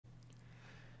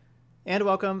And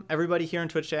welcome everybody here in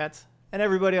Twitch chat and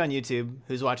everybody on YouTube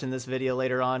who's watching this video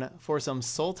later on for some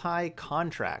Sultai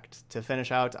contract to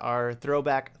finish out our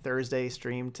Throwback Thursday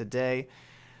stream today.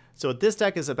 So what this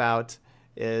deck is about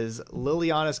is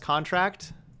Liliana's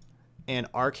Contract and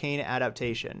Arcane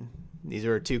Adaptation. These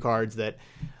are two cards that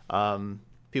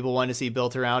people want to see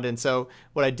built around. And so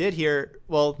what I did here,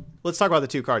 well, let's talk about the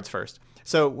two cards first.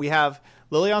 So we have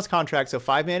Liliana's Contract, so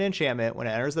 5-mana enchantment. When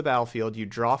it enters the battlefield, you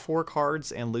draw 4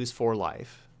 cards and lose 4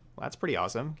 life. Well, that's pretty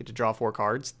awesome. Get to draw 4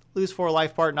 cards. Lose 4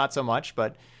 life part, not so much,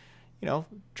 but, you know,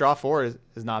 draw 4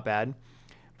 is not bad.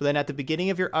 But then at the beginning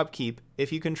of your upkeep,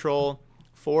 if you control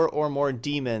 4 or more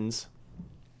demons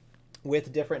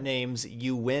with different names,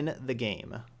 you win the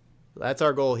game. That's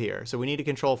our goal here. So we need to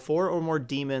control 4 or more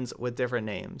demons with different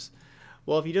names.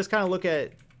 Well, if you just kind of look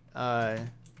at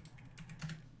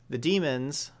the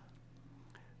demons,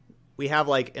 we have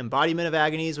like Embodiment of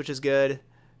Agonies, which is good.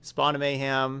 Spawn of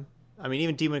Mayhem. I mean,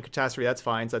 even Demon Catastrophe, that's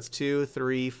fine. So that's 2,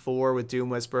 3, 4 with Doom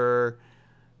Whisperer.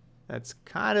 That's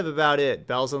kind of about it.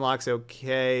 Bells and Locks,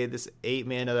 okay. This 8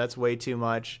 mana, that's way too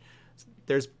much.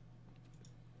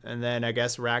 And then I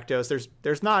guess Rakdos.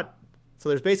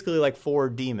 There's basically like 4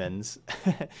 demons.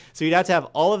 So you'd have to have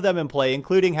all of them in play,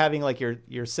 including having like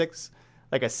your 6,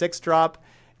 like a 6-drop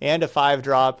and a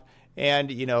 5-drop.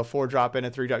 And, you know, 4-drop and a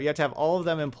 3-drop. You have to have all of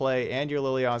them in play and your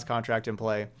Liliana's Contract in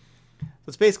play. So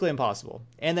it's basically impossible.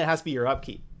 And that has to be your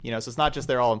upkeep. You know, so it's not just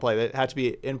they're all in play. They have to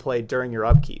be in play during your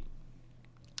upkeep.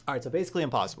 All right, so basically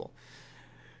impossible.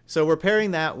 So we're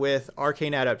pairing that with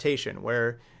Arcane Adaptation,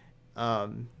 where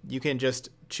you can just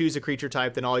choose a creature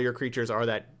type, then all your creatures are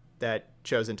that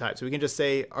chosen type. So we can just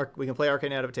say, we can play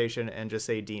Arcane Adaptation and just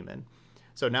say Demon.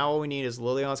 So now all we need is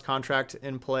Liliana's Contract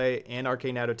in play and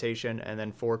Arcane Adaptation, and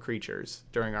then 4 creatures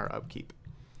during our upkeep.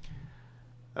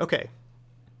 Okay.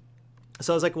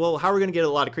 So I was like, well, how are we going to get a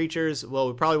lot of creatures? Well,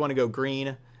 we probably want to go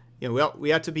green. You know, we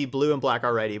have to be blue and black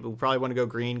already, but we probably want to go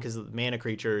green because mana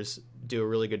creatures do a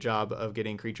really good job of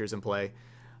getting creatures in play.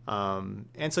 And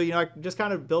so, you know, I just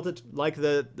kind of built it like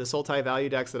the Sultai value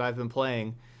decks that I've been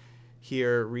playing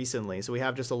here recently. So we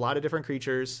have just a lot of different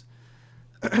creatures,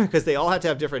 because they all have to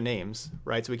have different names,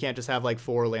 right? So we can't just have like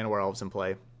 4 Llanowar Elves in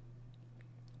play.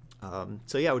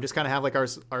 So yeah, we just kind of have like our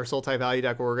Sultai value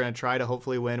deck where we're going to try to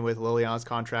hopefully win with Liliana's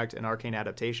Contract and Arcane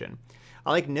Adaptation.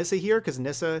 I like Nissa here because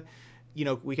Nissa, you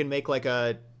know, we can make like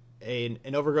an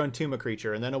Overgrown Tomb a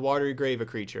creature, and then a Watery Grave a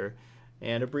creature,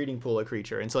 and a Breeding Pool a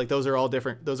creature. And so like those are all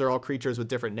different. Those are all creatures with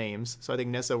different names. So I think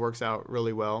Nissa works out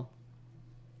really well.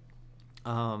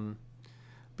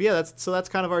 But yeah, that's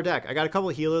kind of our deck. I got a couple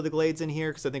of Healer of the Glades in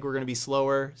here because I think we're going to be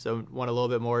slower, so want a little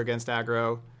bit more against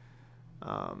aggro.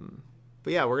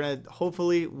 But yeah, we're going to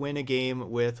hopefully win a game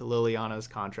with Liliana's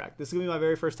Contract. This is going to be my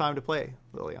very first time to play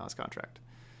Liliana's Contract.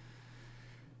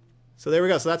 So there we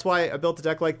go. So that's why I built the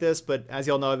deck like this, but as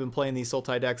y'all know, I've been playing these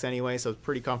Sultai decks anyway, so it's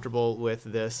pretty comfortable with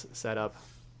this setup.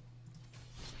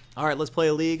 All right, let's play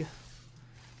a league.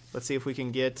 Let's see if we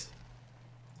can get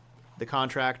the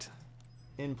Contract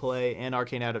in play and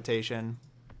Arcane Adaptation.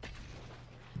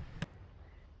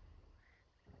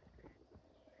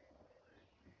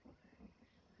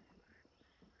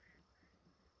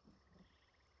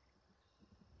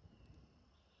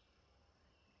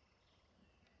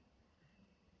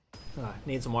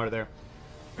 Need some water there.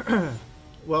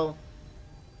 Well,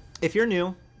 if you're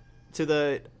new to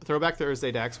the Throwback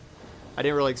Thursday decks, I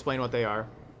didn't really explain what they are,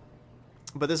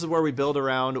 but this is where we build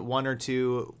around 1 or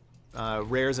 2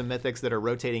 rares and mythics that are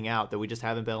rotating out that we just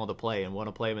haven't been able to play and want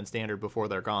to play them in standard before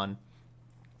they're gone.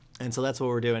 And so that's what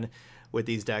we're doing with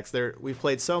these decks. We've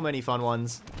played so many fun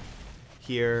ones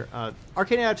here.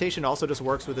 Arcane Adaptation also just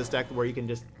works with this deck where you can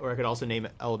just, or I could also name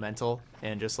it Elemental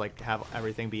and just like have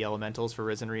everything be elementals for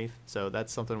Risen Reef. So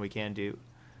that's something we can do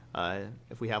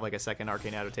if we have like a second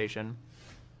Arcane Adaptation.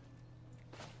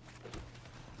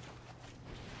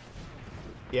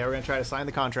 Yeah, we're going to try to sign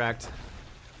the contract.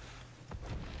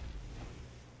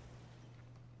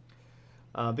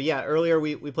 But yeah, earlier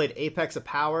we played Apex of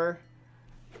Power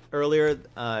earlier,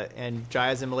 and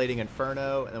Jaya's Immolating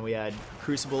Inferno, and then we had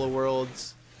Crucible of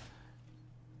Worlds.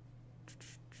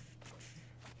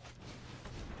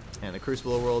 And the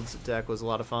Crucible of Worlds deck was a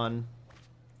lot of fun.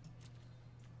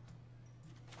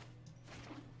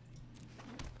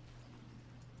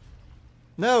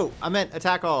 No, I meant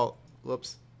attack all.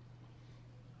 Whoops.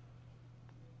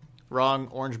 Wrong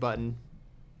orange button.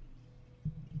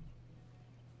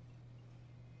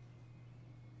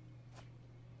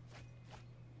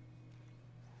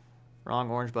 Wrong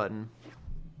orange button.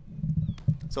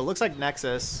 So it looks like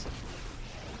Nexus.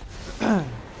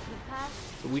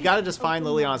 We got to just find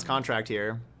Liliana's Contract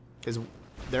here, because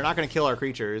they're not going to kill our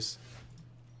creatures.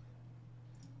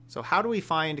 So how do we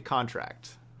find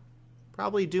Contract?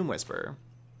 Probably Doom Whisper.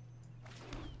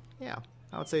 Yeah,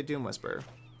 I would say Doom Whisper.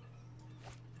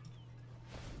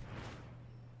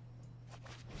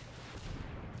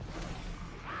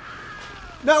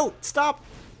 No! Stop!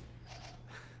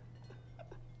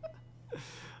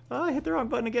 Oh, I hit the wrong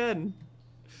button again.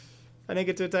 I didn't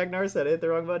get to attack Narset. I hit the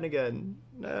wrong button again.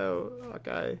 No,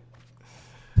 Hawkeye.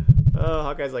 Oh,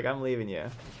 Hawkeye's like, I'm leaving you.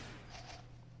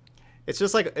 It's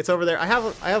just like, it's over there. I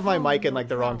have my mic in like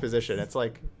the wrong position. It's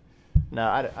like, no,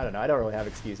 I don't know. I don't really have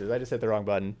excuses. I just hit the wrong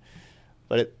button.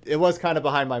 But it was kind of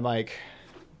behind my mic.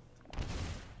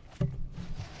 And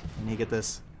you get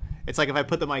this. It's like if I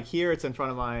put the mic here, it's in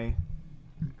front of my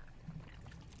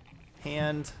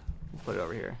hand. Put it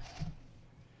over here.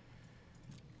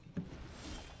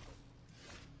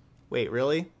 Wait,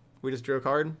 really? We just drew a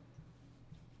card?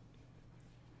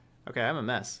 Okay, I'm a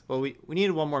mess. Well, we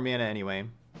needed one more mana anyway.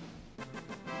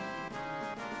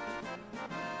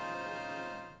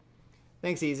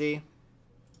 Thanks, Easy.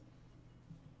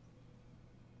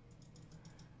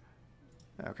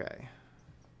 Okay.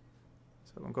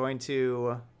 So I'm going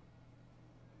to...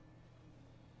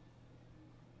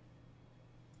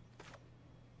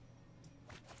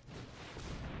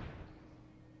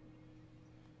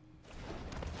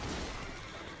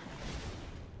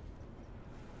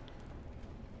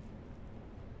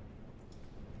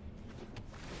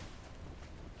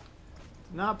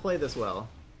 not play this well.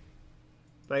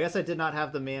 But I guess I did not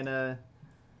have the mana...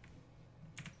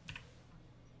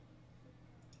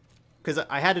 because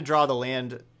I had to draw the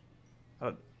land.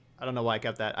 I don't know why I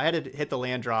kept that. I had to hit the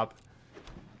land drop.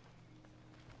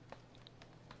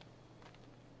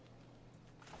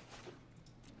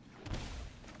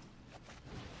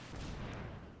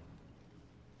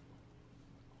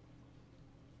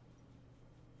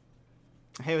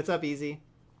 Hey, what's up, Easy?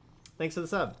 Thanks for the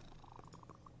sub.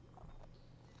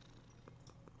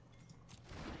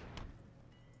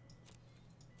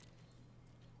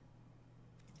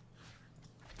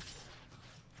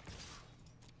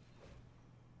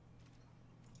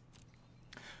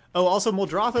 Oh, also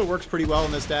Muldrotha works pretty well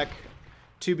in this deck,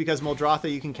 too, because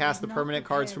Muldrotha, you can cast the permanent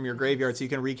cards from your graveyard, so you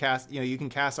can recast, you can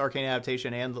cast Arcane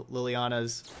Adaptation and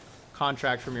Liliana's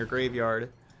Contract from your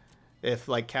graveyard. If,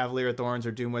 like, Cavalier of Thorns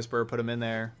or Doom Whisperer put them in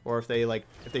there, or if they,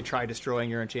 if they try destroying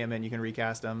your enchantment, you can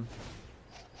recast them.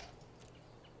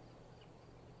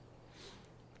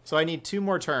 So I need 2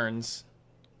 more turns,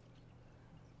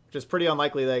 which is pretty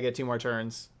unlikely that I get 2 more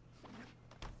turns.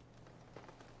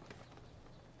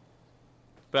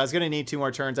 But I was gonna need 2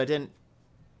 more turns. I didn't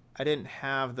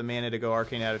have the mana to go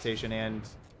Arcane Adaptation and...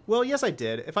 well, yes, I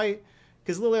did.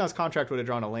 Because Liliana's Contract would have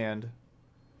drawn a land.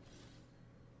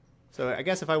 So I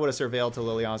guess if I would have surveilled to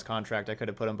Liliana's Contract, I could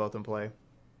have put them both in play.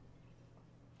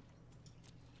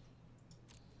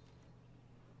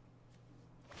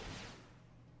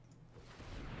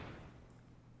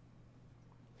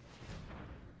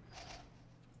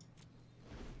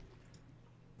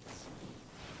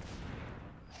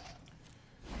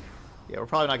 Yeah, we're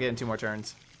probably not getting 2 more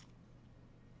turns.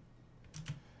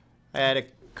 I had a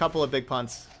couple of big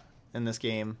punts in this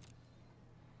game.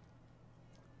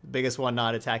 The biggest one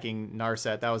not attacking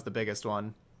Narset, that was the biggest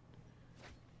one.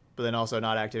 But then also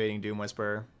not activating Doom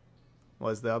Whisperer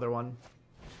was the other one.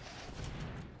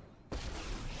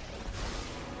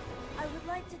 I would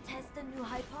like to test a new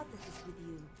hypothesis with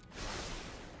you.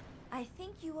 I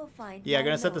think you will find... yeah, I'm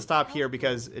going to set the stop here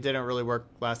because it didn't really work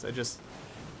last... I just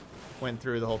went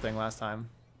through the whole thing last time.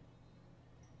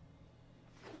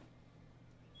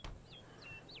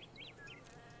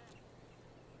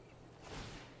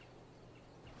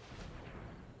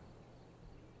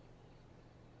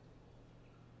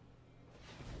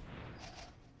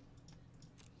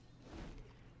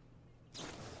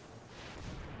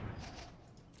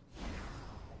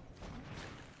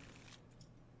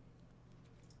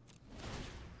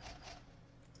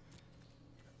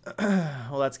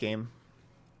 Well, that's game.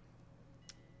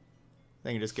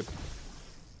 Then you just get...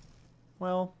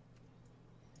 well...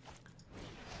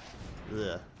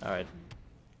 ugh. Alright.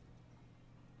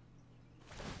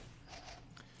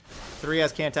 3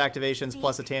 has Cant activations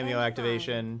plus a Tameo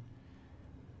activation.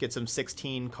 Get some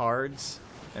 16 cards.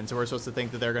 And so we're supposed to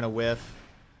think that they're going to whiff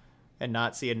and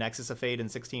not see a Nexus of Fate in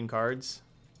 16 cards.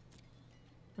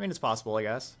 I mean, it's possible, I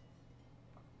guess.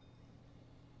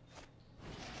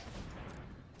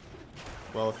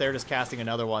 Well, if they're just casting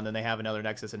another one, then they have another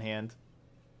Nexus in hand.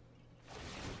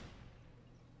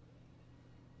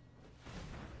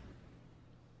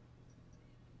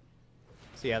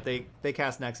 So yeah, they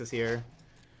cast Nexus here.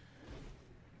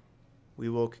 We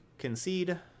will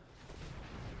concede.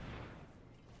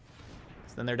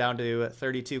 So then they're down to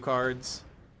 32 cards.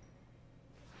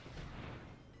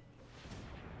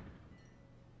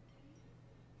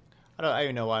 I don't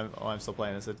even know why I'm still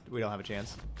playing this. We don't have a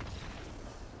chance.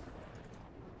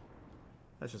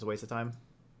 That's just a waste of time.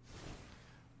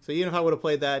 So even if I would have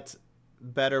played that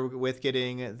better with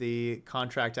getting the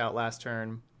contract out last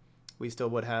turn, we still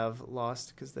would have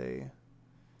lost because they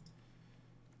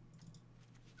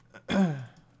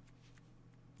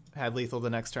had lethal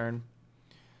the next turn.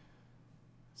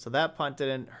 So that punt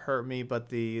didn't hurt me, but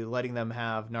the letting them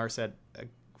have Narset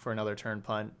for another turn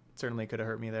punt certainly could have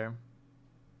hurt me there.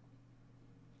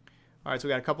 All right, so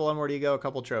we got a couple Unmoored Ego, a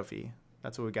couple Trophy.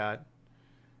 That's what we got.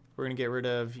 We're going to get rid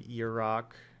of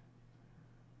Yurok.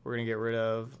 We're going to get rid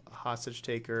of Hostage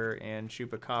Taker and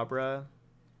Chupacabra.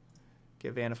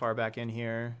 Get Vanifar back in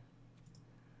here.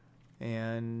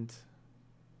 And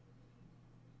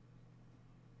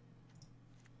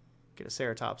get a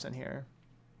Ceratops in here.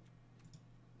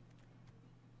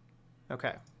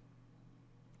 Okay.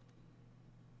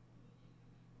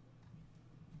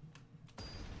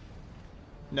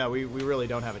 No, we really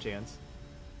don't have a chance.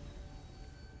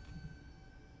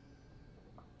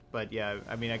 But yeah,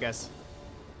 I mean, I guess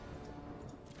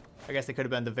they could have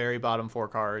been the very bottom 4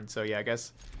 cards. So yeah, I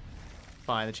guess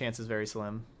fine. The chance is very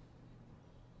slim.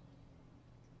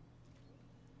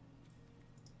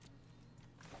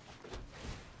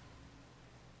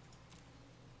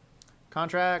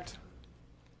 Contract.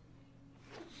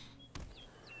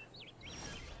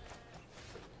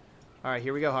 All right,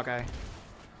 here we go, Hawkeye.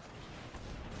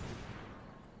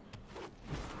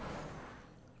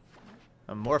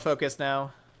 I'm more focused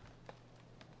now.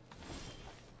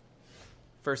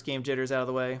 First game jitters out of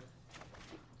the way.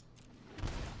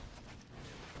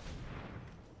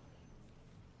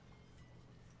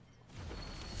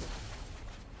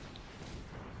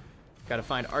 Got to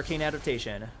find Arcane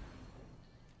Adaptation.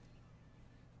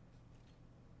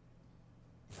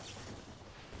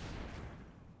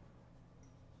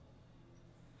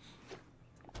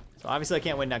 So obviously I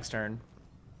can't win next turn.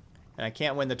 And I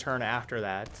can't win the turn after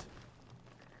that.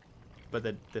 But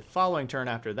the following turn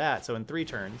after that, so in 3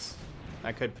 turns,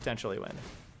 I could potentially win.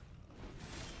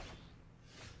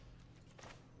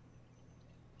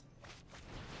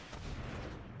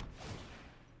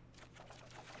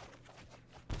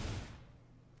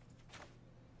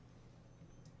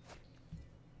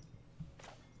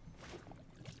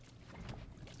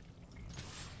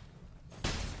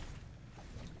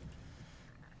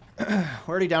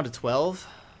 We're already down to 12.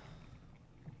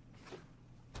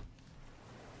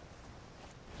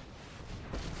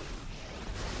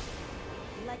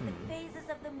 Like the phases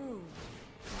of the moon,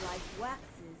 life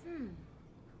waxes.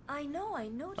 I know.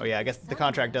 Oh yeah, I guess the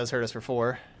contract does hurt us for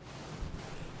 4.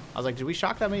 I was like, did we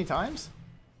shock that many times?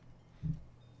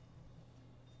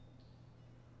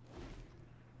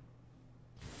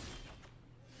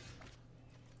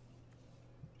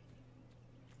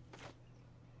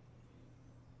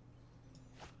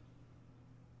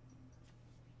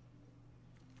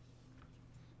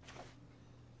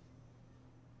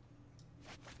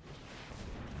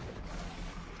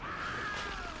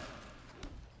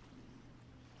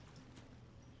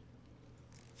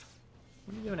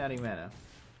 What are you doing adding mana?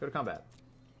 Go to combat.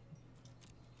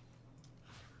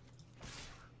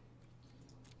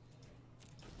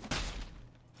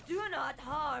 Do not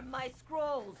harm my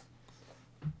scrolls.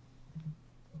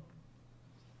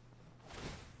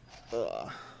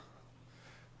 Ugh.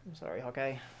 I'm sorry,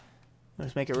 Hawkeye.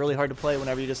 Just make it really hard to play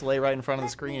whenever you just lay right in front of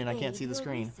the screen and I can't see the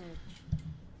screen.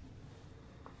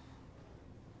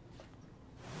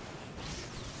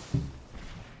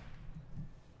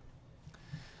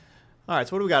 Alright,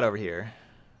 so what do we got over here?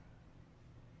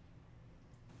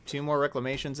 2 more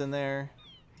Reclamations in there.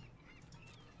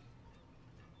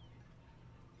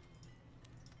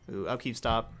 Ooh, upkeep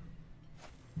stop.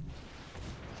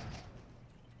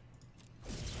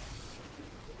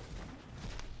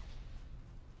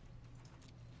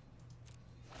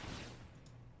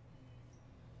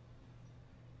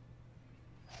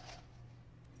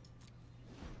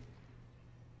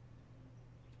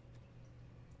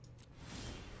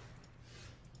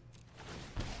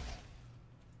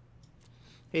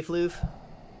 Hey, Floof.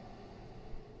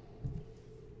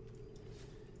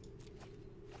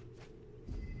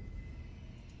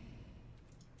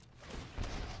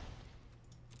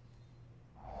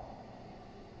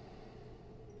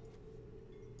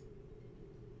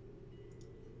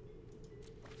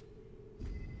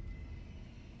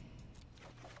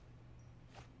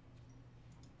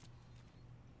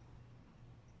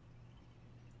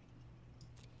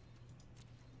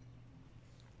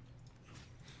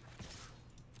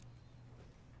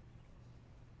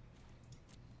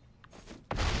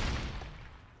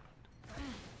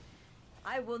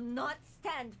 I will not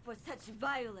stand for such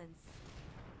violence.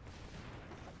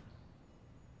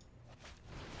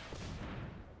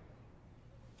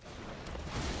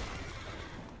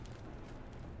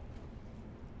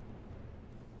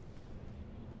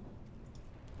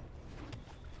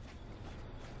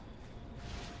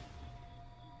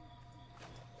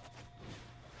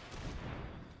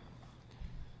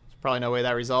 Probably no way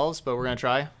that resolves, but we're going to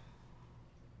try.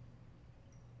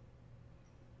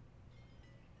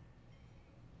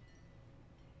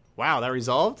 Wow, that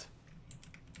resolved?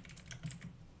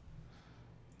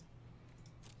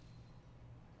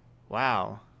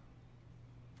 Wow.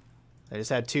 They just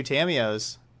had 2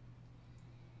 Tamios.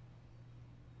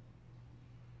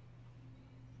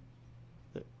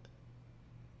 So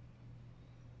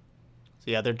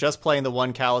yeah, they're just playing the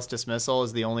 1 Callous Dismissal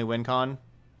as the only win con.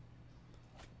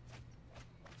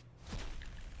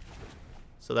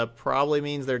 So that probably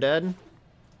means they're dead.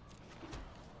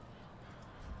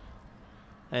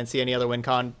 I didn't see any other win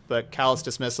con but Callous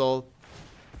Dismissal.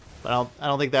 But I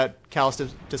don't think that Callous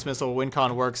Dismissal win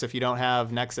con works if you don't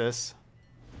have Nexus.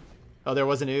 Oh, there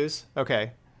was an ooze?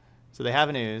 Okay. So they have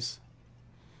an ooze.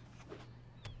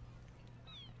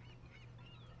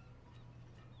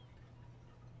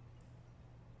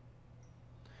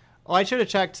 Oh, I should have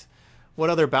checked what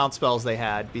other bounce spells they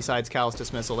had besides Callous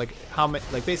Dismissal. Like how many,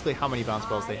 like basically how many bounce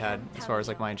spells they had as far as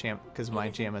like my enchant, because of my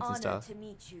enchantments and stuff.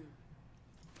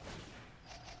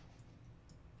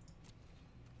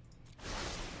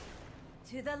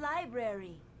 To the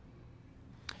library.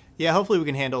 Yeah, hopefully we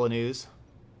can handle an ooze.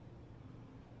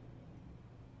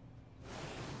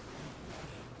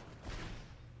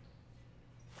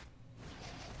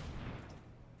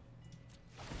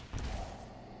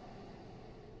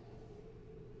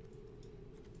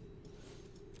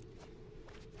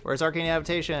 Where's Arcane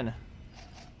Adaptation?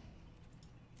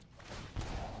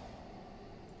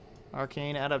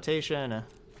 Arcane Adaptation.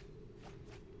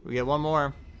 We get one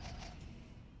more.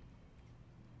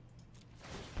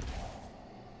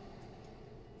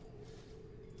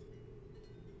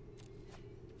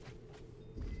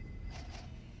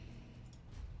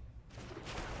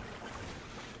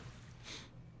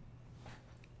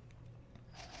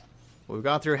 We've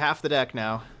gone through half the deck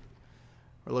now.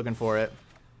 We're looking for it.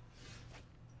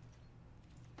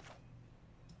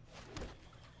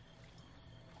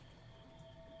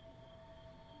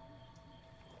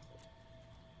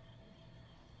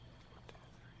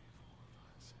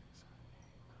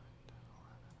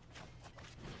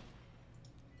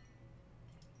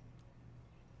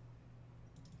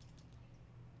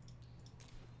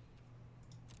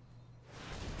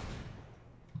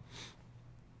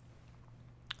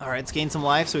 Alright, let's gain some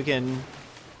life so we can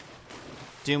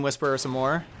Doom Whisperer some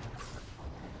more.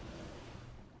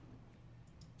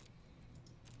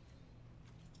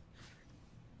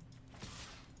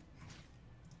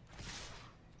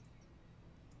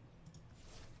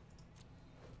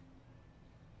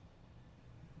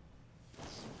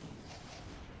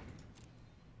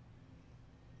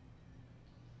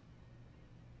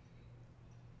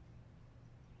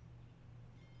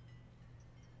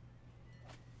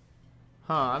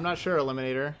 Huh, I'm not sure,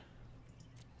 Eliminator.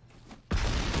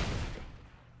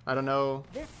 I don't know.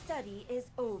 This study is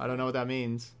over. I don't know what that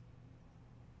means.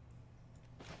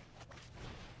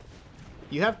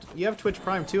 You have Twitch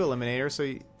Prime too, Eliminator, so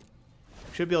you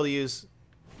should be able to use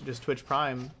just Twitch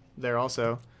Prime there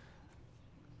also.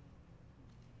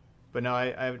 But no,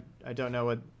 I don't know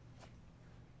what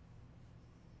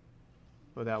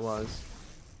that was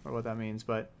or what that means,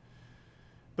 but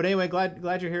anyway,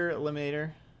 glad you're here,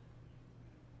 Eliminator.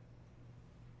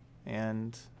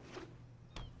 And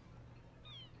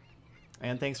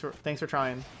thanks for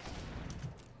trying.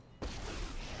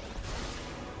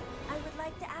 I would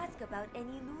like to ask about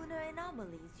any lunar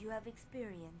anomalies you have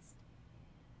experienced.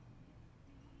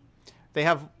 They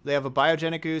have a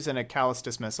Biogenic Ooze and a Callous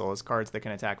Dismissal as cards that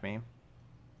can attack me.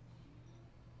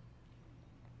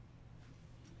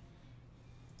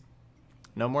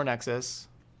 No more Nexus.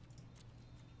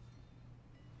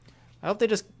 I hope they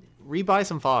just rebuy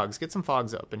some fogs. Get some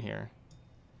fogs up in here.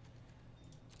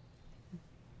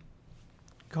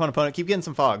 Come on, opponent. Keep getting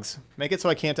some fogs. Make it so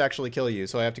I can't actually kill you,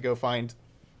 so I have to go find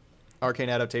Arcane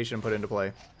Adaptation and put it into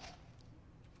play.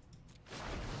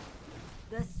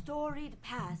 The storied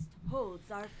past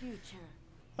holds our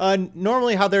future.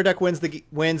 Normally how their deck wins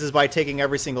is by taking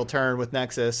every single turn with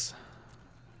Nexus.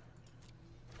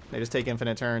 They just take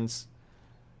infinite turns.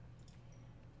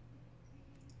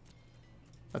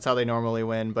 That's how they normally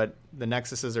win, but the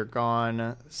Nexuses are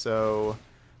gone, so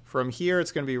from here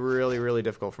it's going to be really, really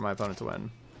difficult for my opponent to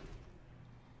win.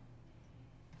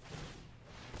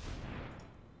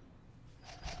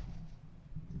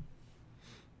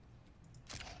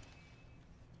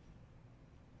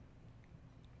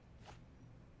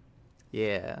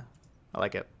 Yeah, I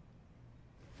like it.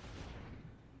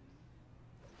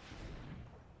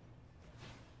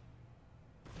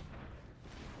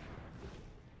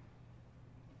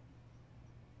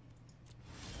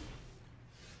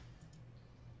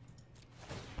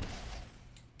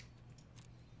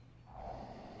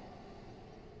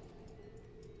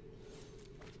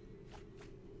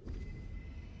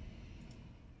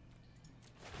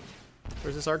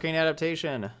 Where's this arcane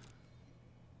adaptation?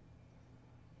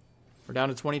 We're down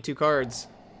to 22 cards.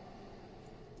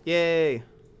 Yay!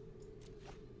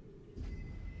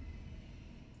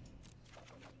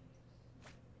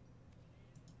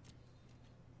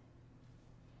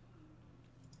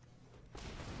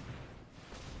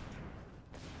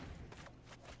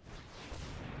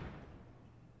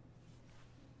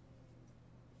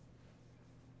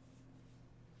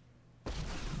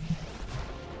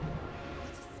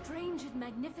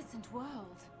 Magnificent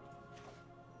world.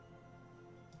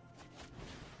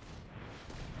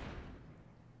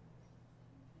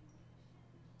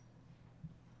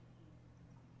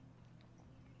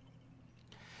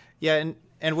 Yeah,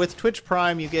 and with Twitch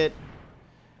Prime you get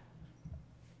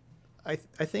I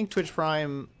think Twitch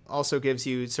Prime also gives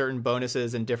you certain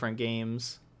bonuses in different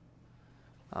games.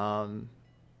 I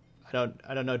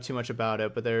don't know too much about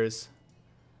it, but there's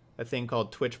a thing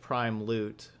called Twitch Prime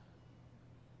Loot.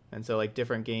 And so, like,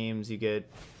 different games, you get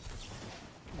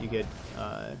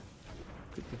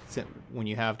when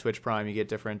you have Twitch Prime, you get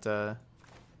different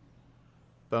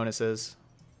bonuses.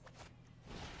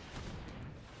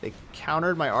 They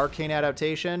countered my arcane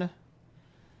adaptation.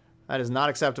 That is not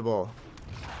acceptable.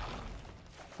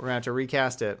 We're gonna have to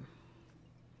recast it.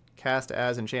 Cast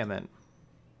as enchantment.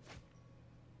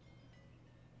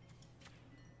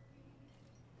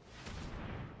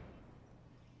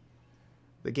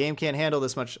 The game can't handle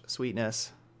this much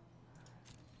sweetness.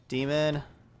 Demon.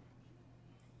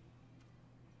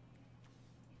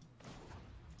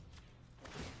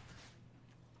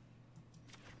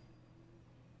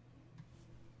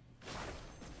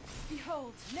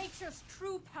 Behold, nature's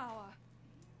true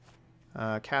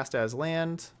power. Cast as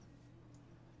land.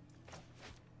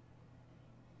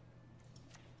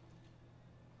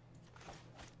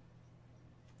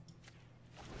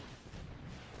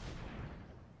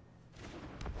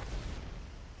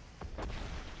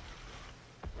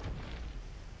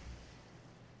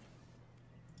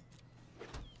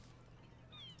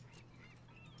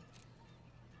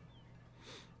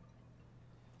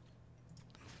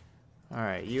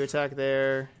 Alright, you attack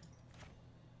there.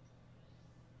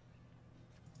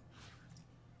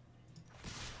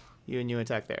 You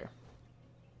attack there.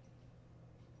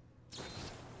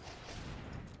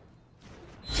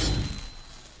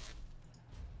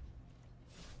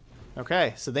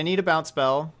 Okay, so they need a bounce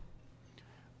spell,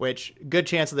 which, good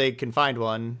chance that they can find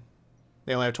one.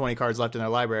 They only have 20 cards left in their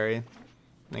library. And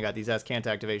they got these Cant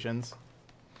activations.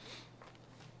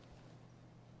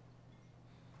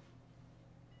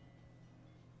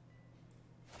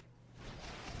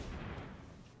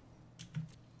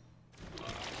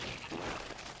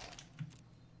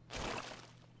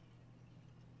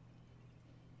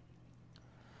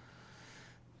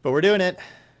 But we're doing it.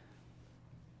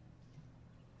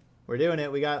 We're doing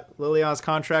it. We got Liliana's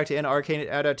Contract and Arcane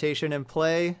Adaptation in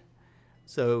play.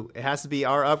 So it has to be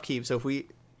our upkeep. So if we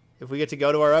get to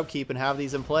go to our upkeep and have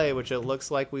these in play, which it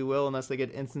looks like we will unless they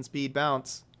get instant speed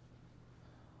bounce,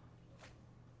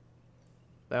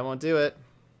 that won't do it.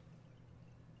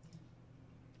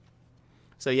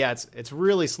 So yeah, it's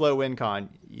really slow win con.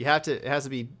 It has to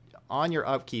be on your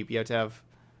upkeep. You have to have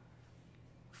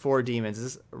 4 demons.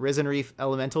 Is this Risen Reef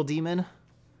Elemental Demon?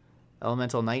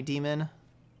 Elemental Night Demon?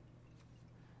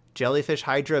 Jellyfish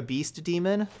Hydra Beast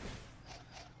Demon?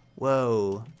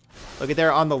 Whoa. Look at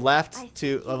there on the left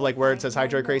of like where it says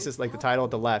Hydra Crisis, like the title at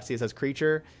the left. See, it says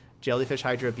Creature, Jellyfish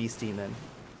Hydra Beast Demon.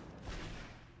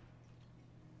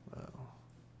 Whoa.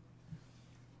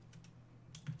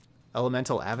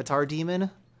 Elemental Avatar Demon?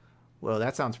 Whoa,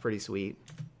 that sounds pretty sweet.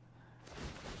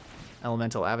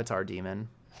 Elemental Avatar Demon.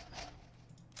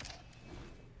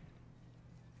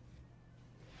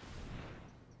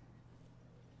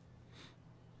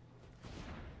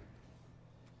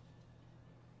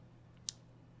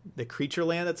 The creature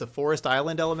land, that's a Forest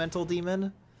Island Elemental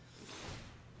Demon.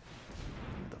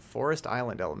 The Forest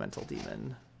Island Elemental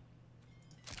Demon.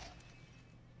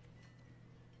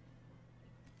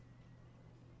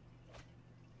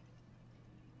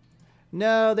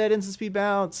 No, they had instant speed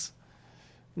bounce.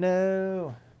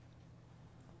 No.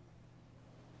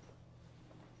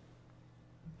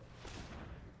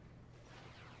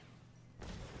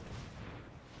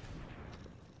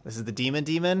 This is the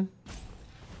Demon?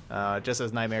 It just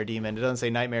says Nightmare Demon. It doesn't say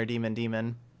Nightmare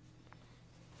Demon.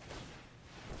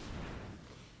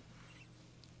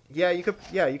 Yeah, you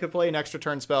could play an extra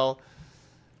turn spell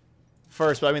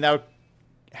first, but I mean that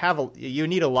would you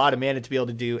need a lot of mana to be able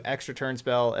to do extra turn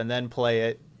spell and then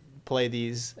play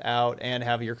these out and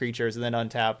have your creatures and then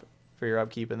untap for your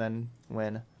upkeep and then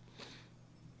win.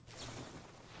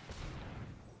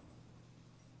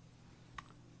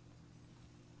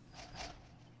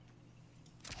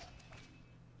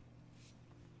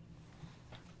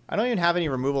 I don't even have any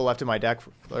removal left in my deck.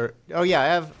 Or, oh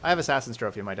yeah, I have Assassin's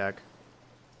Trophy in my deck.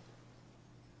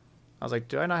 I was like,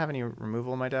 do I not have any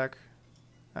removal in my deck?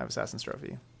 I have Assassin's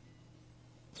Trophy.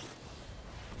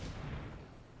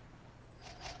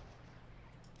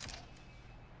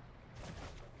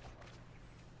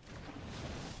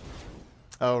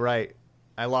 Oh, right.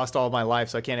 I lost all of my life,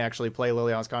 so I can't actually play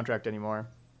Liliana's Contract anymore.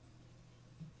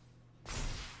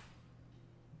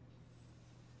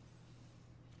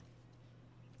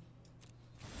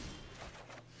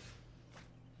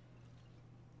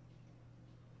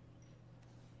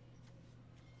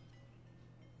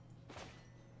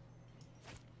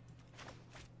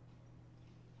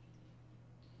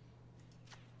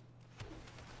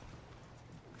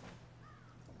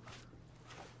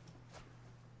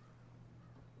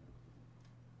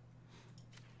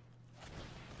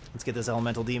 Let's get this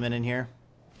elemental demon in here.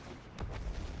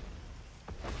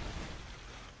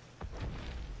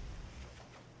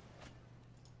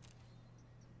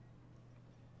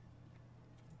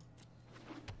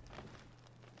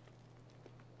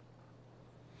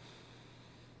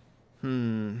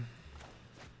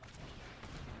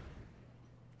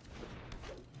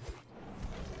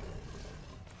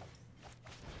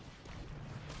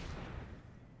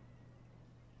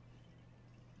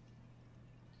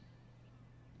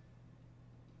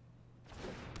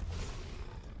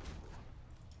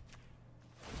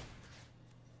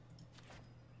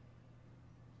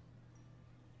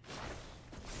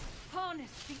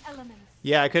 The elements.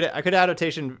 Yeah, I could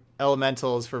adaptation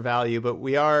elementals for value, but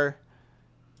we are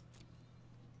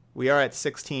at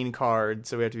 16 cards,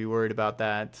 so we have to be worried about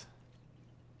that.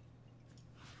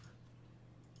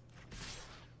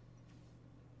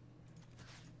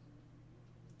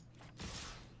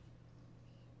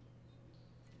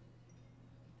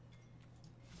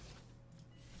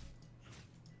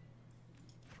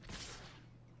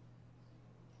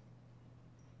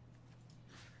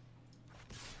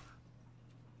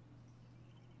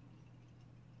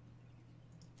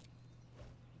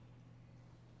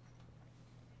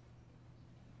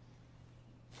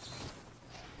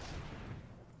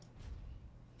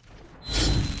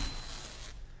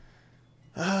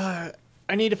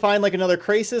 I need to find like another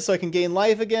Krasis so I can gain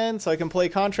life again, so I can play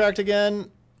Contract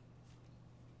again.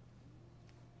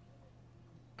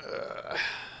 So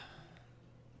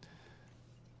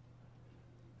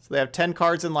they have 10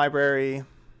 cards in library.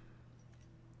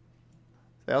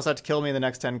 They also have to kill me in the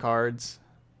next 10 cards.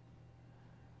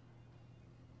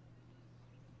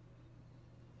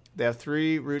 They have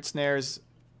 3 Root Snares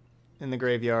in the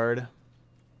graveyard.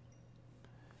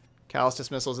 Callous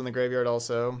Dismissals in the graveyard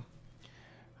also.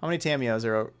 How many Tamios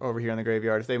are over here in the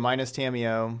graveyard? If they minus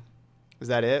Tamio, is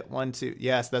that it? 1, 2.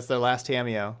 Yes, that's their last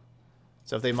Tamio.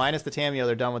 So if they minus the Tamio,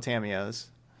 they're done with Tamios.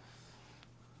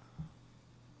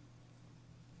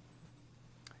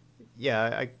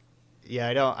 Yeah,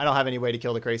 I don't have any way to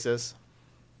kill the Krasis.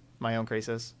 My own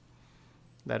Krasis.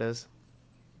 That is.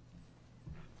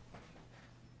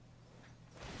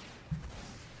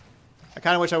 I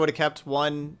kind of wish I would have kept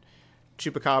one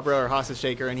Chupacabra or Hostage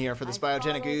Shaker in here for this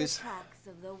Biogenic Ooze.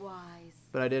 Of the wise.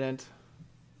 But I didn't.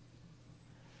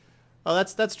 Oh,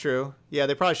 that's true. Yeah,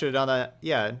 they probably should have done that.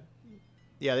 Yeah.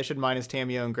 Yeah, they should minus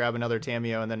Tamio and grab another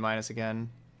Tamio and then minus again.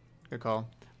 Good call.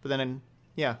 But then,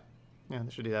 yeah, they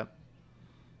should do that.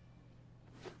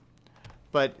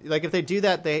 But, like, if they do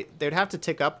that, they'd have to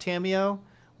tick up Tamio,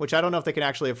 which I don't know if they can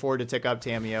actually afford to tick up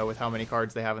Tamio with how many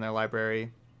cards they have in their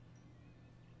library.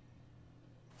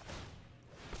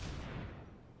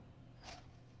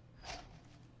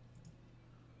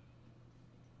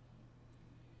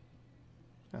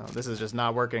 Oh, this is just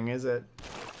not working, is it?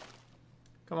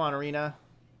 Come on, Arena.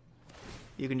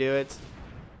 You can do it.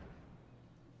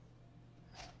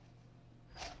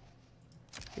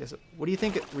 Yes. What do you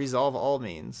think Resolve All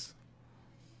means?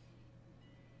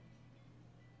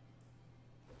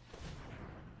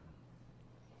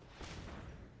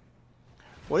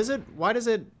 What is it? Why does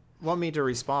it want me to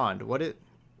respond? I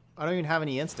don't even have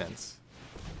any instants.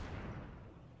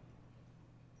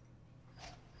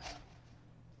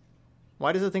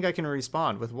 Why does it think I can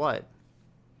respond? With what?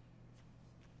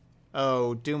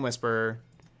 Oh, Doom Whisperer.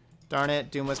 Darn it,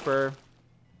 Doom Whisperer.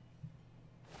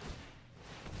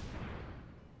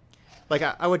 Like,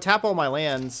 I would tap all my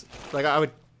lands. Like,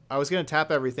 I was going to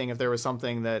tap everything if there was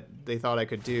something that they thought I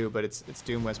could do, but it's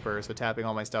Doom Whisperer, so tapping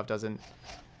all my stuff doesn't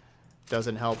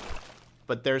help.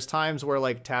 But there's times where,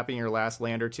 like, tapping your last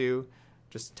land or two,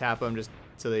 just tap them just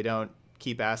so they don't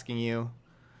keep asking you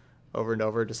over and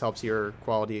over. Just helps your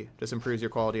quality, just improves your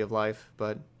quality of life,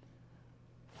 but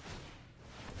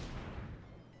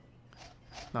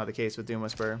not the case with Doom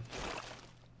Whisperer.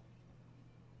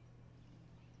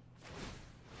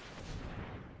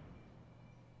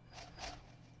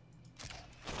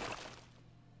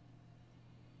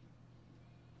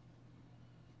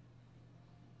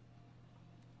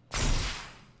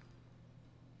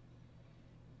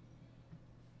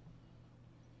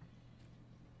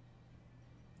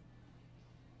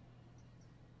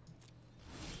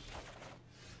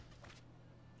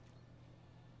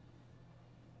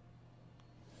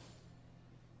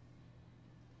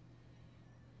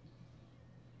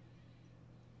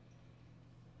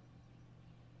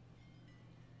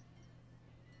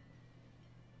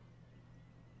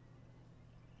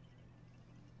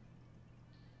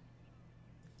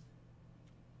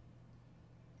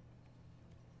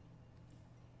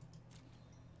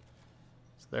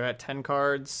 they're at 10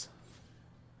 cards.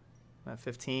 I'm at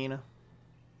 15.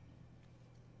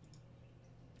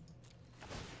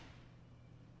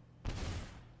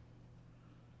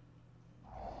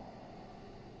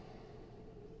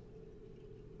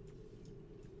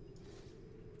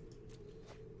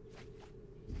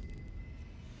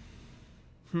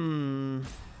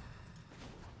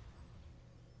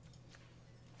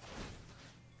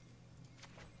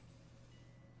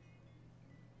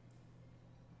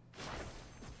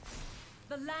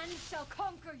 The land shall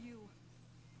conquer you.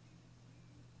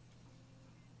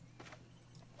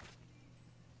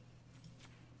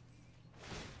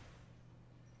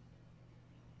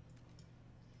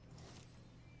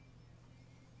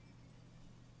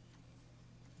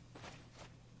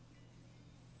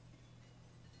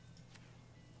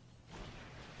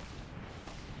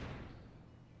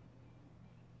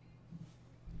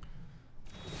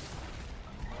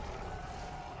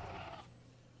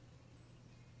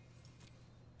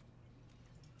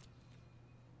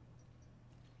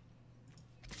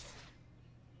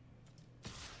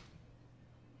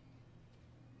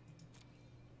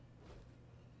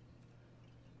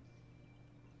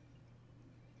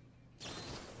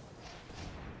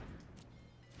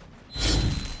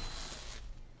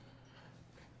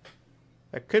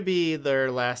 That could be their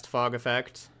last fog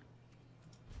effect.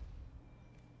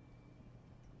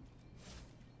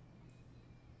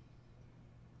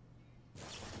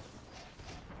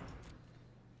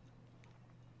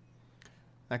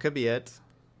 That could be it.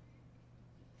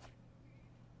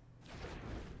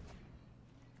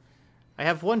 I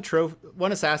have one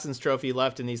Assassin's Trophy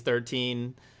left in these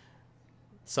 13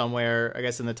 somewhere, I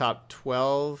guess in the top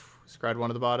 12. Scryed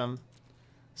one at the bottom.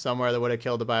 Somewhere that would have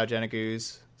killed the biogenic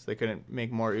ooze, so they couldn't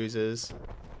make more oozes.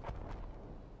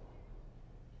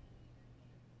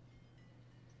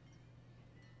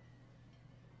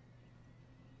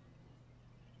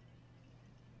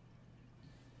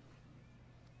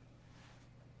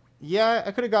 Yeah,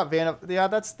 I could have got Yeah,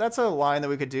 that's a line that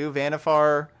we could do.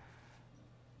 Vanifar.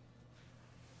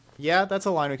 Yeah, that's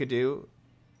a line we could do.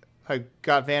 I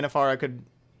got Vanifar, I could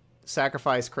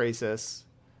sacrifice Krasis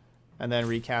and then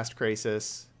recast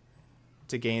Krasis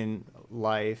to gain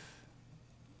life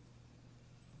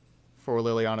for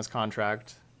Liliana's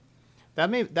contract.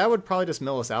 That would probably just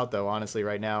mill us out though, honestly,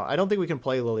 right now. I don't think we can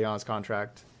play Liliana's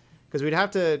contract because we'd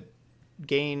have to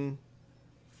gain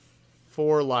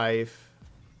 4 life.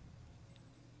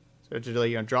 So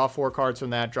to, draw 4 cards from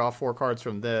that, draw 4 cards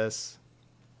from this.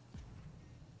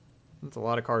 That's a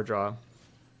lot of card draw.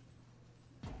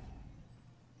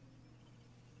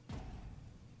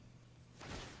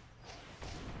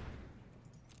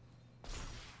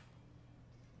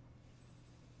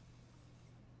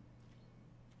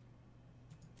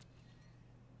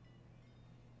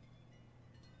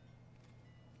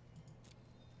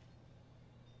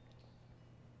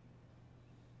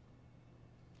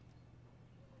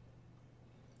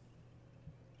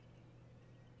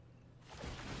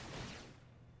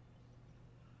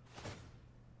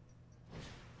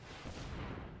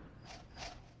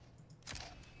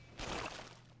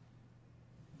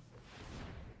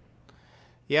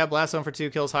 Yeah, Blast Zone for 2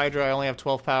 kills Hydra. I only have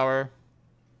 12 power.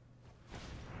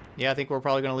 Yeah, I think we're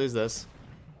probably going to lose this.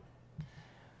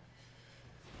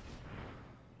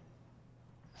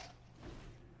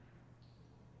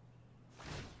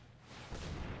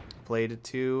 Played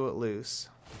 2 loose.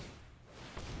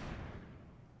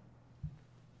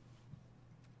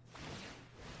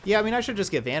 Yeah, I mean, I should just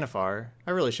get Vanifar.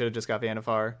 I really should have just got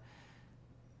Vanifar.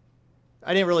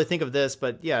 I didn't really think of this,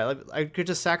 but yeah, I could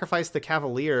just sacrifice the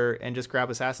Cavalier and just grab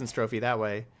Assassin's Trophy that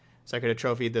way. So I could have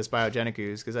trophied this biogenic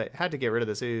ooze, because I had to get rid of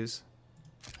this ooze.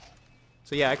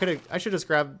 So yeah, I should just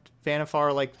grabbed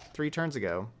Vanifar like 3 turns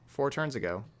ago, 4 turns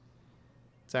ago.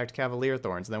 Sacked Cavalier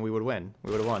Thorns, and then we would win.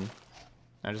 We would have won.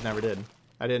 I just never did.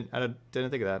 I didn't think of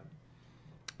that.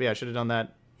 But yeah, I should have done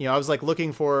that. You know, I was like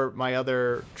looking for my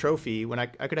other trophy when I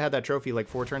could have had that trophy like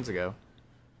 4 turns ago.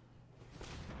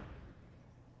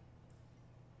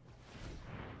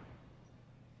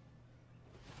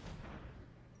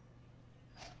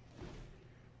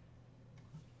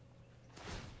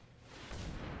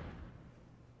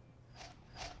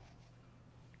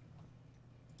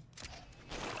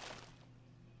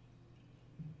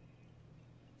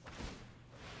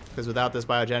 Because without this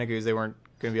biogenic ooze, they weren't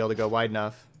going to be able to go wide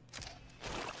enough.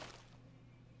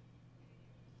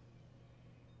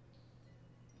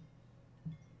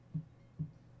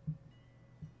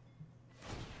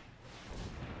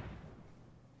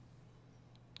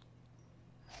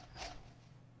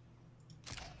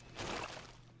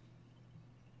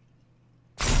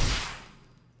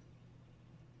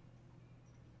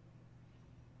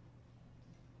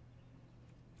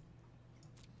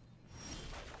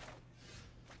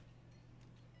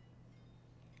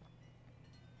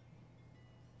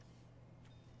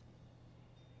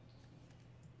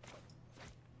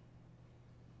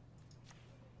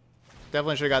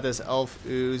 Definitely should have got this elf,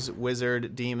 ooze,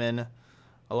 wizard, demon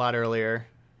a lot earlier.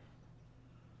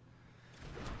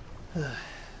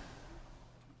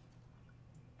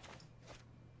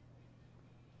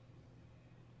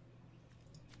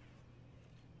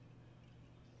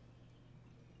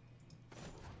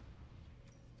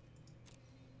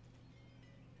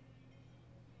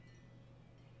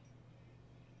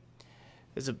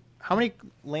 How many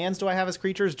lands do I have as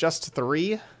creatures? Just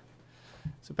 3?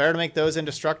 So better to make those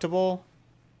indestructible.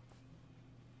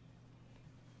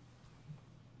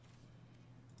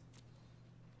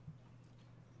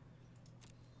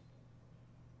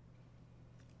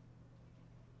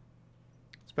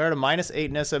 It's better to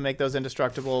 -8 Nissa, make those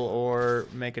indestructible, or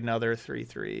make another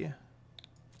 3/3.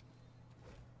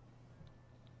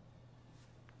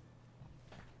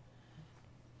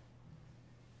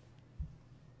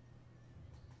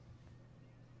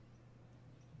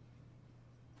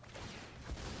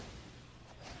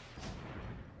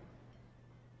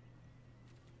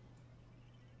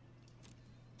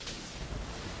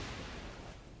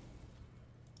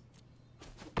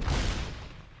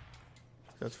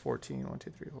 That's 14. 1, 2,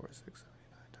 3, 4, 6, 7,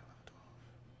 8, 9, 10, 11,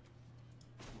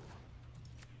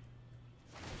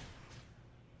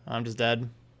 12. I'm just dead.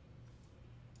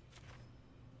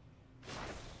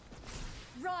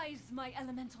 Rise, my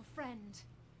elemental friend.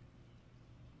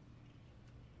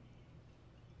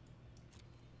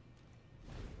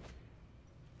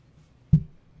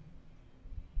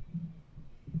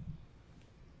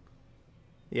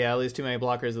 Yeah, I lose too many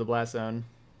blockers of the blast zone.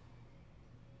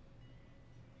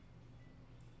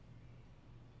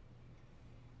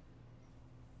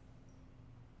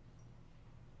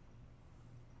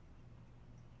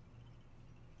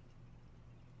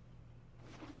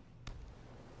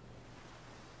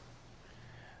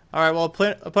 All right, well,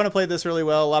 opponent played this really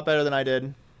well, a lot better than I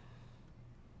did.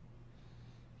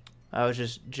 I was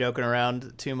just joking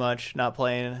around too much, not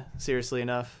playing seriously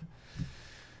enough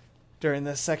during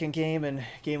the second game, and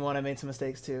game 1 I made some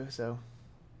mistakes too, so.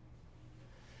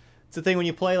 It's the thing when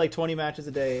you play like 20 matches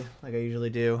a day, like I usually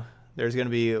do, there's going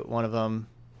to be one of them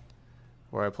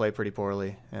where I play pretty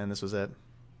poorly, and this was it.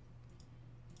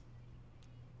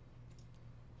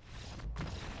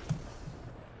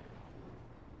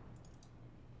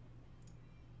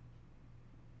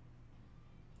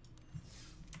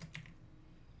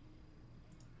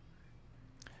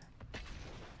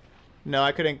 No,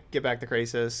 I couldn't get back the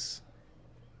Krasis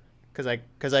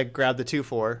because I grabbed the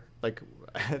 2/4. Like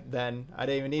then I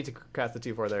didn't even need to cast the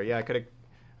 2/4 there. Yeah, I could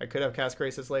have cast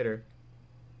Krasis later,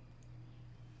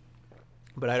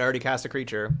 but I'd already cast a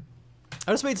creature.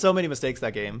 I just made so many mistakes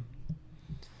that game,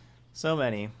 so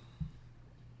many.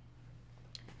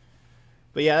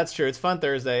 But yeah, that's true. It's Fun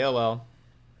Thursday. Oh well.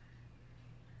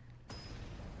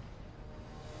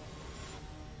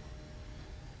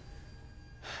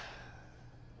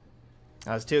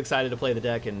 I was too excited to play the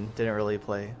deck and didn't really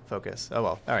play Focus. Oh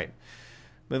well. All right.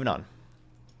 Moving on.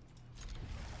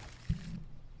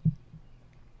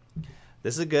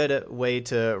 This is a good way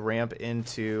to ramp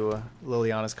into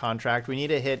Liliana's contract. We need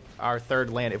to hit our 3rd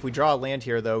land. If we draw a land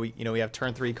here, though, we have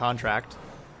turn 3 contract.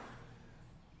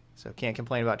 So can't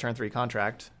complain about turn 3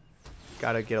 contract.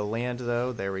 Got to get a land,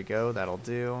 though. There we go. That'll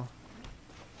do.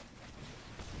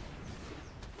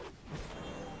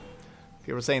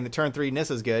 People were saying the turn 3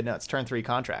 Nissa is good. No, it's turn 3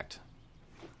 contract.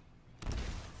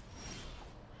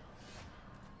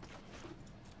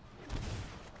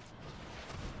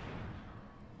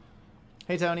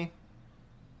 Hey, Tony.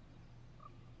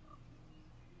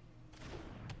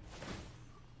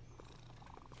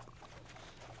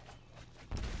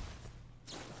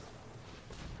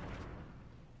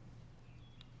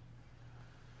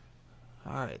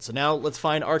 All right, so now let's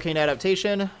find Arcane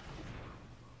Adaptation.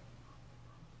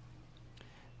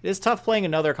 It is tough playing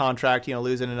another contract,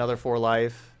 losing another 4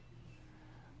 life.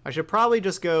 I should probably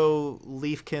just go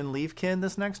Leafkin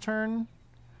this next turn.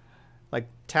 Like,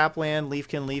 tap land,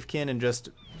 Leafkin, and just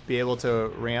be able to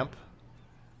ramp,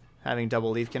 having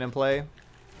double Leafkin in play.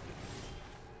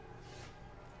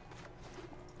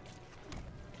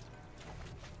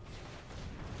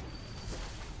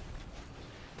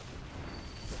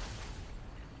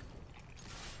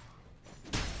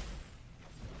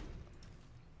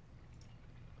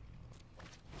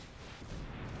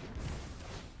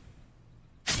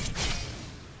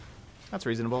 That's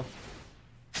reasonable.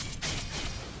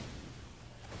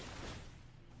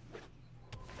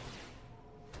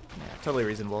 Yeah, totally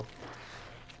reasonable.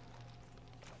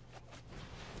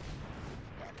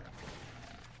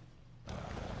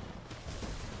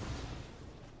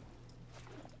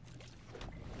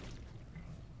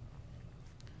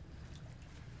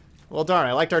 Well, darn,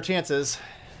 I liked our chances.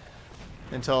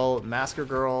 until Masker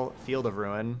Girl, Field of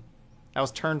Ruin. That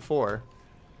was turn 4.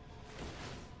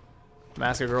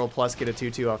 Masker Girl plus get a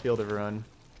 2/2 off Field of Ruin.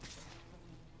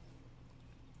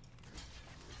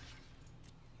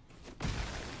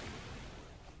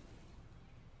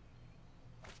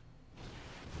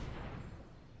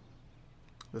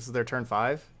 This is their turn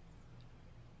 5?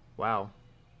 Wow.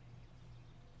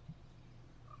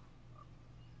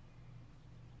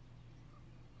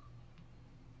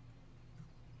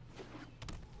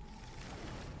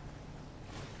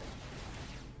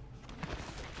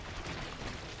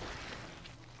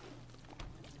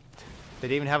 They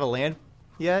didn't even have a land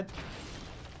yet?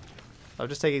 I'm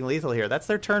just taking lethal here. That's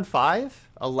their turn 5?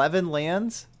 11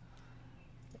 lands?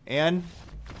 And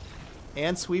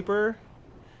sweeper?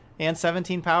 And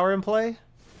 17 power in play?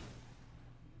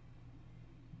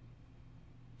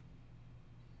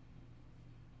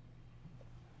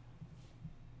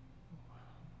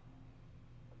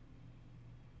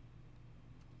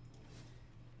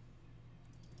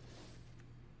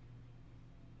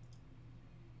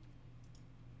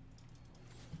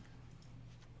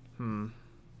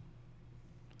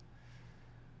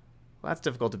 Well, that's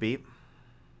difficult to beat.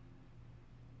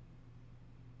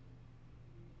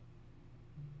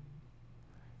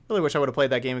 Really wish I would have played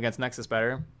that game against Nexus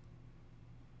better.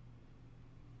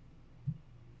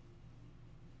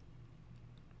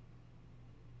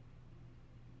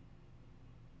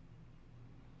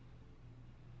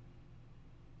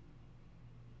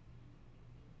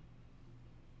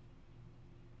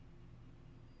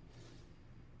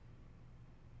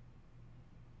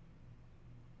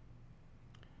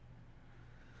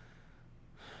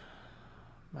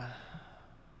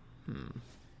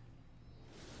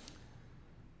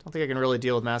 Don't think I can really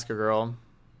deal with Masker Girl.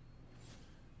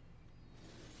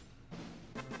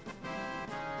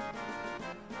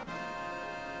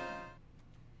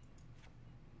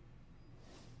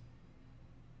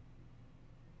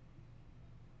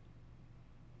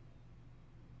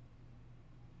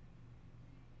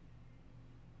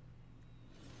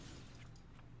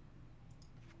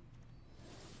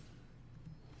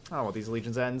 Oh, well, these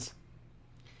Legions ends.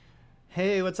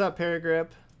 Hey, what's up, Paragrip?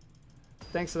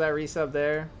 Thanks for that resub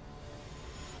there.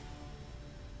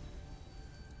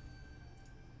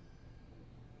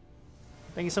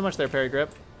 Thank you so much there, Paragrip.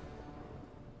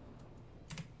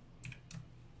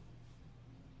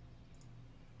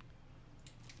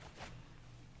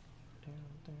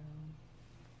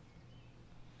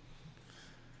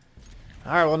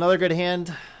 Alright, well, another good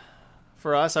hand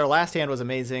for us. Our last hand was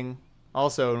amazing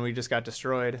also, and we just got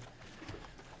destroyed.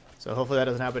 So hopefully that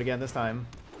doesn't happen again this time.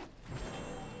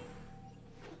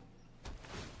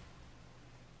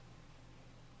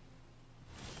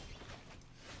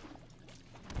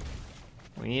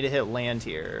 We need to hit land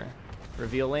here.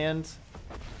 Reveal land?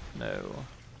 No.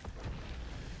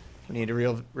 We need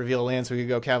to reveal land so we can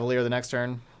go Cavalier the next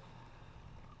turn.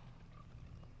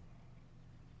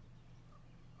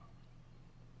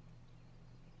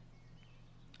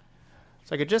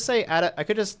 So I could just say I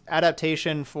could just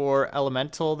adaptation for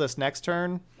Elemental this next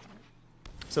turn,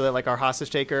 so that like our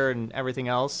Hostage Taker and everything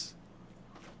else,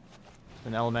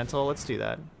 an Elemental. Let's do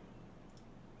that.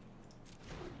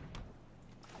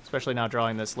 Especially now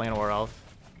drawing this Llanowar Elf.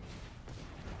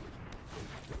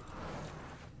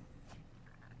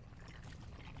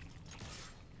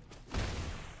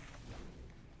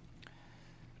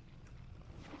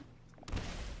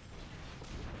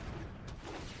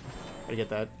 Gotta get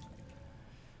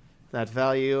that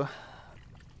value,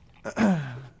 the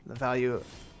value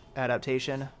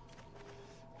adaptation.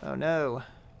 Oh no.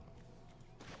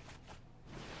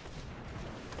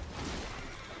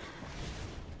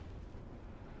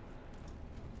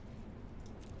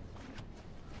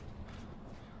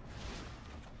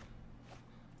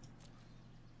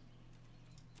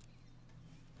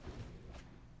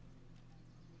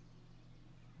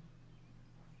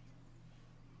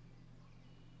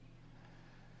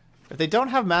 If they don't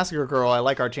have Massacre Girl, I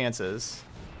like our chances.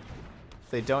 If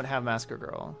they don't have Massacre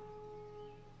Girl.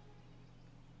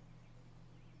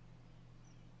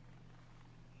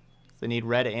 They need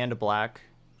red and black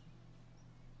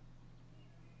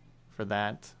for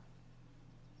that.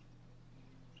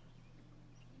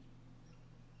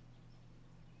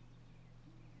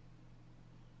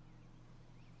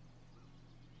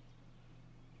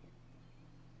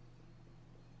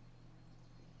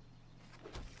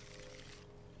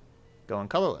 Going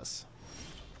colorless.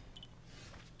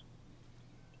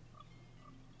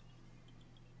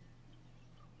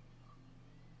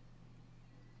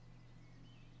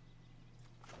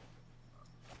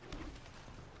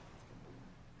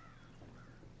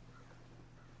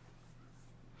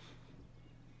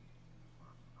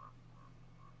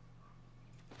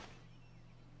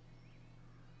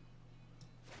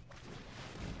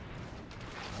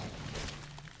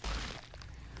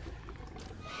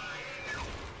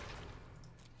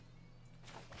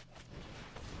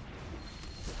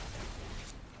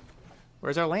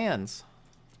 Where's our lands?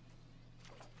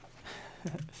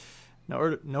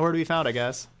 Nowhere to be found, I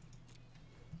guess.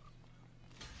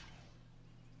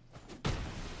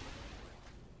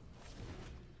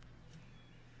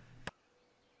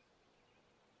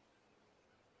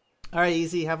 All right,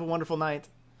 Easy. Have a wonderful night.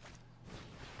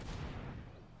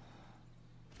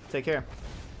 Take care.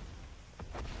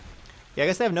 Yeah, I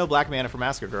guess they have no black mana for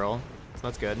Masker Girl, so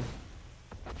that's good.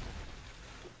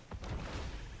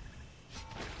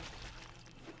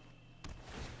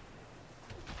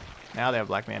 Now they have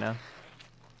black mana.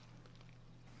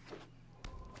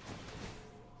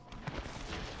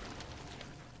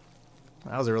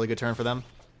 That was a really good turn for them.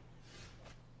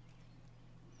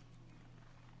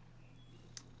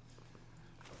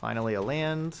 Finally a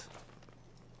land.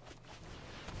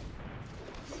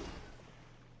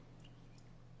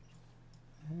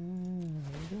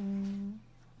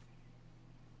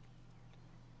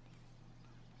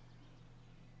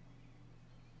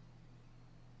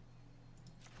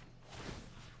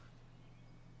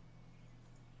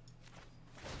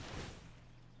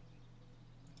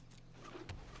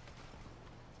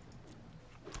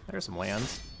 There's some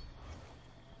lands.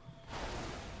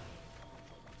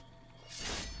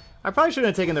 I probably shouldn't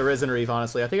have taken the Risen Reef,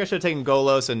 honestly. I think I should have taken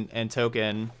Golos and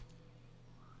Token.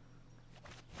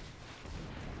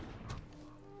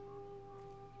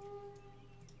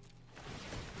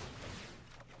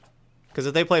 Because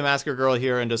if they play Masker Girl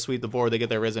here and just sweep the board, they get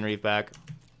their Risen Reef back.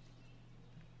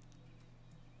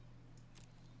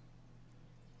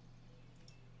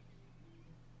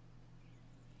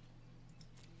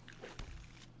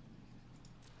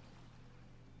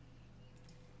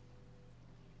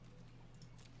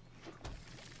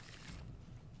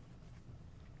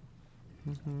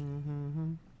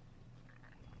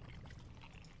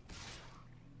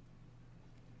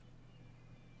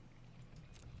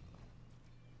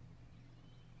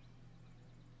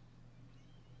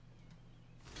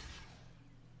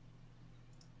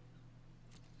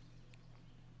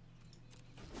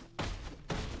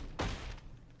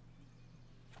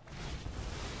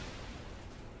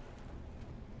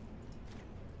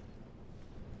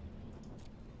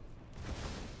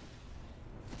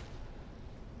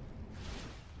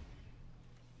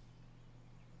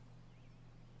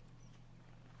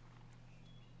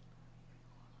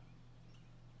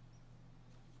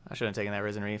 I shouldn't have taken that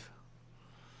Risen Reef.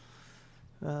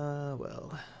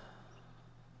 Well.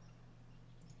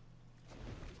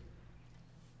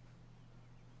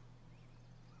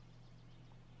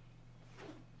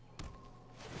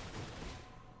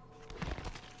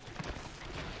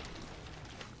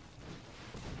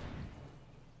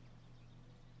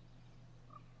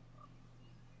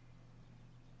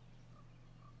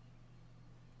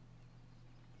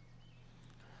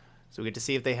 So we get to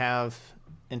see if they have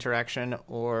interaction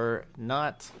or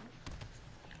not.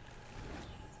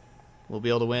 We'll be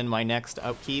able to win my next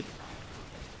upkeep.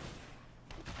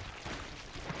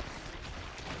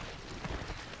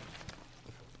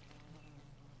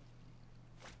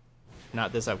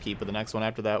 Not this upkeep, but the next one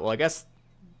after that. Well, I guess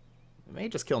it may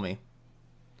just kill me.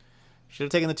 Should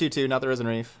have taken the 2/2, not the Risen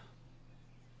Reef.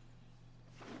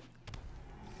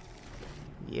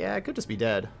 Yeah, I could just be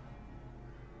dead.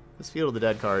 Let's Field of the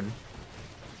Dead card.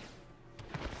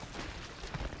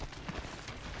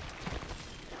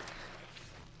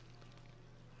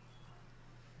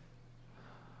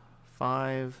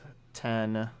 Five,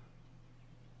 10.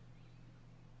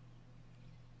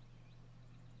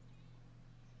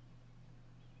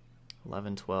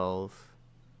 11, 12.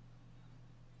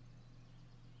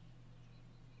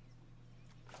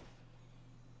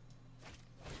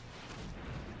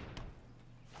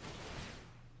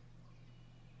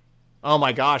 Oh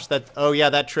my gosh, oh yeah,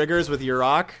 that triggers with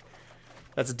Yurok.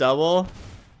 That's double.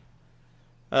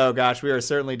 Oh gosh, we are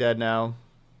certainly dead now.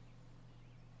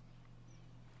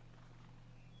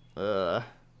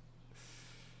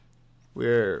 We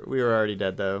were already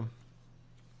dead though.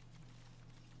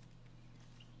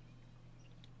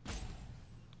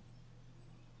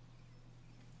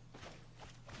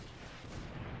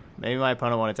 Maybe my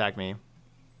opponent won't attack me.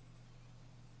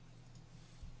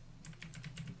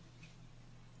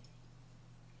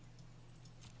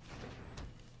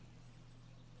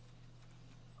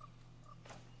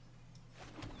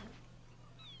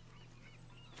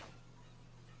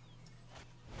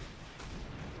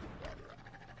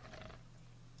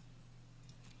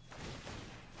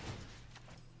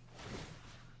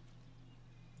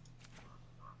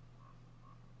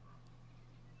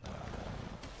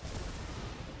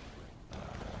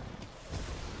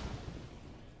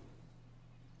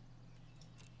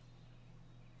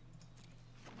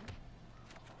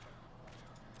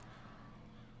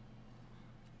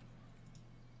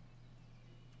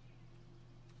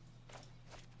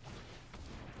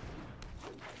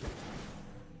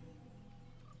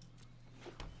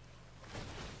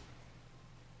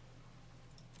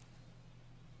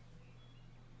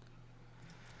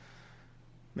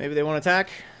 Maybe they won't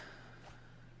attack.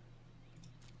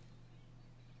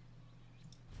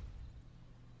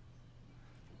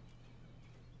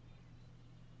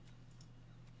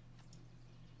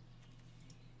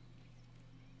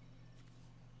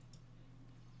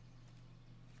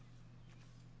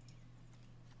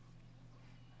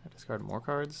 Discard more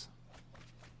cards.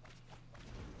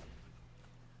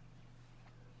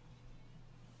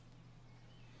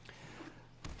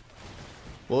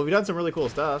 Well, we've done some really cool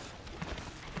stuff.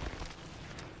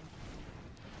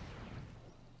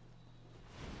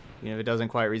 Even if it doesn't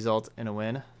quite result in a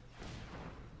win.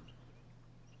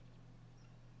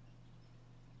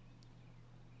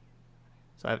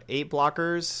 So I have 8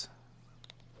 blockers.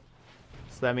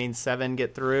 So that means 7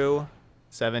 get through.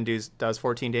 7 does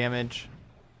 14 damage.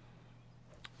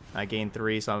 I gained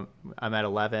 3, so I'm at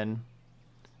 11.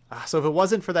 So if it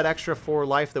wasn't for that extra 4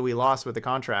 life that we lost with the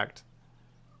contract,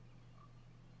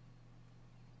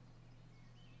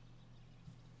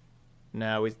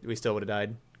 no, we still would have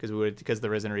died because the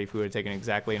Risen Reef, we would have taken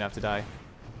exactly enough to die.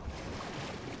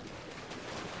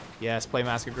 Yes, play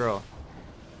Mask a Girl.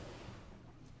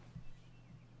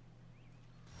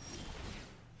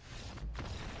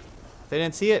 They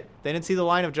didn't see it. They didn't see the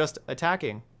line of just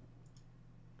attacking.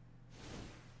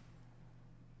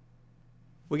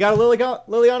 We got a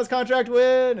Liliana's contract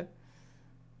win.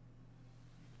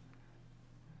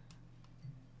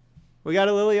 We got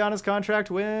a Liliana's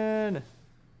contract win.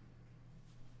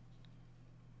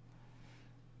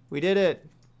 We did it.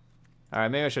 All right,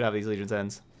 maybe I should have these Legion's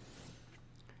Ends.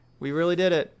 We really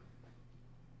did it.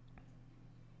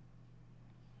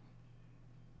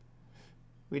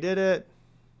 We did it.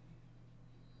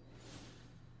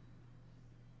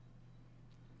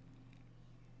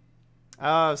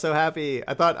 Oh, I'm so happy.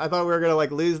 I thought we were gonna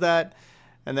like lose that,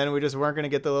 and then we just weren't gonna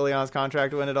get the Liliana's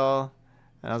contract win at all,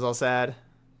 and I was all sad.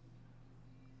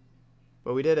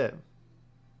 But we did it.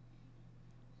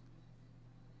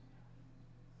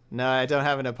 No, I don't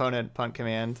have an opponent punt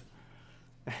command.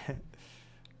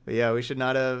 But yeah, we should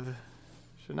not have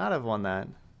won that.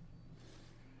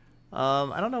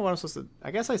 I don't know what I'm supposed to.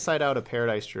 I guess I side out a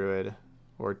Paradise Druid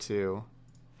or 2.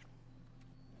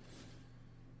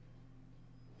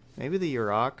 Maybe the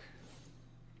Yurok.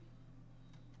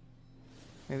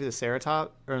 Maybe the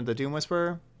Ceratop or the Doom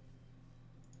Whisperer.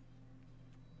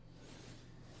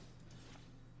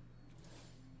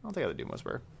 I'll take out the Doom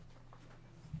Whisperer.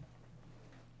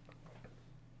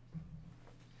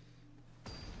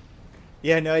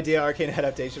 Yeah, no idea Arcane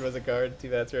Adaptation was a card. Too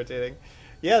bad it's rotating.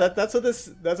 Yeah, that's what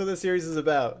this series is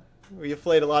about. We've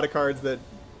played a lot of cards that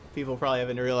people probably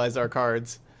haven't realized are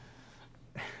cards.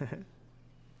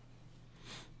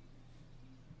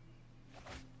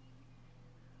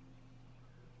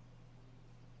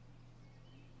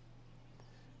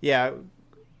 Yeah,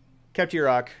 kept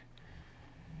Yurok.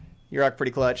 Yurok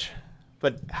pretty clutch.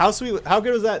 But how sweet, how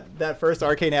good was that first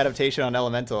Arcane Adaptation on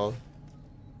Elemental?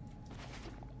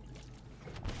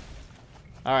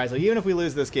 Alright, so even if we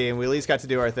lose this game, we at least got to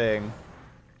do our thing.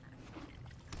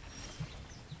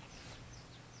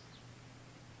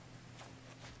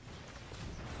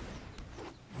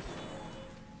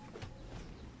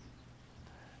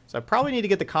 So I probably need to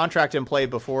get the contract in play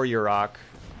before Yurok.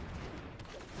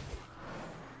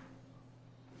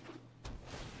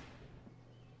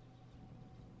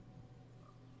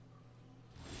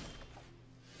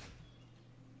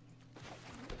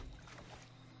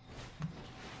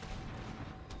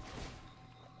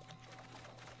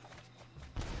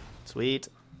 Sweet.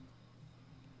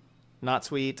 Not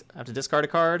sweet. I have to discard a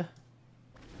card.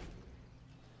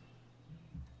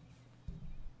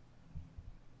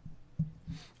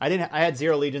 I had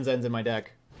 0 Legion's Ends in my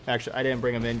deck. Actually, I didn't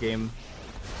bring them in game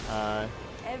 2. I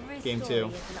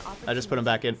just put them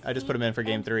back in. I just put them in for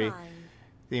game 3.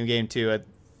 In game 2, I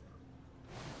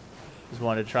just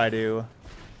wanted to try to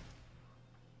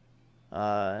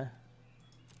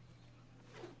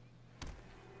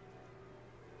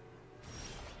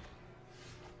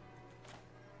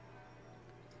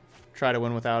try to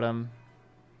win without him.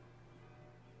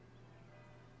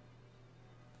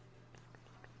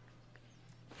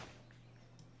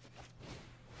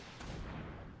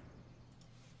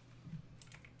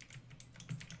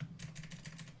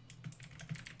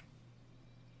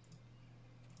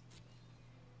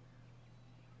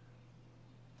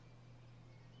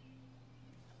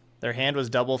 Their hand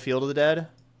was double Field of the Dead.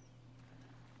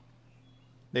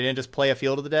 They didn't just play a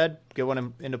Field of the Dead, get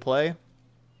one into play.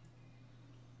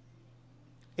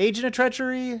 Agent of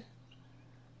Treachery?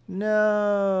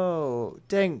 No.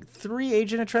 Dang, 3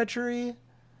 Agent of Treachery?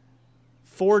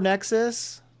 4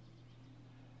 Nexus?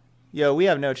 Yo, we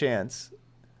have no chance.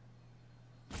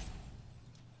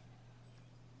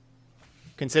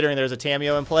 considering there's a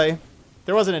Tamio in play. If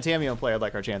there wasn't a Tamio in play, I'd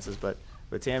like our chances, but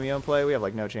with Tamio in play, we have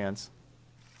like no chance.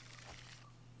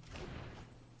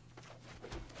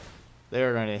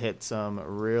 They're going to hit some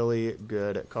really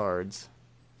good cards.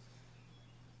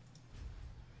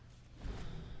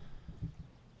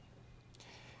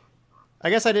 I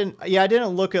guess I didn't. Yeah, I didn't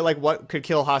look at like what could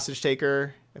kill Hostage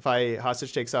Taker if I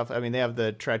hostage take stuff. I mean, they have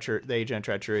the Agent of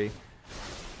Treachery.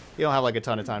 You don't have like a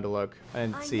ton of time to look. I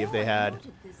didn't see if they had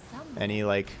any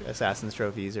like Assassin's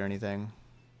trophies or anything.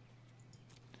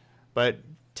 But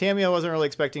Tamio wasn't really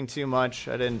expecting too much.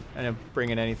 I didn't bring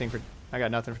in anything for. I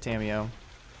got nothing for Tamio.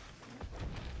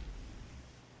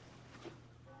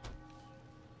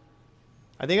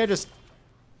 I think I just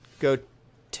go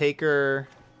Taker.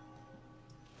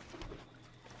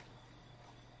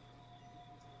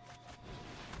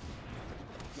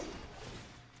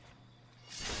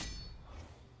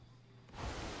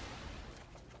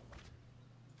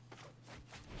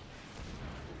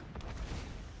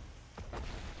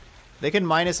 They can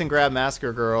minus and grab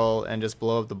Massacre Girl and just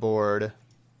blow up the board.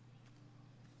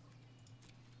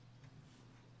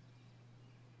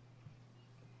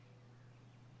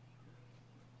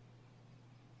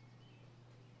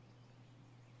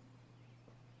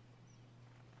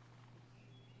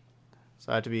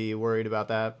 So I have to be worried about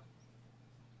that.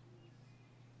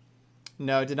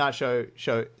 No, it did not show.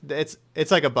 It's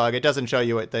like a bug. It doesn't show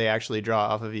you what they actually draw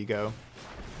off of Ego.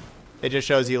 It just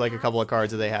shows you like a couple of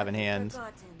cards that they have in hand.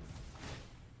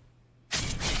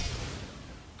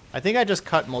 I think I just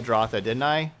cut Muldrotha, didn't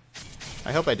I?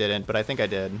 I hope I didn't, but I think I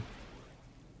did.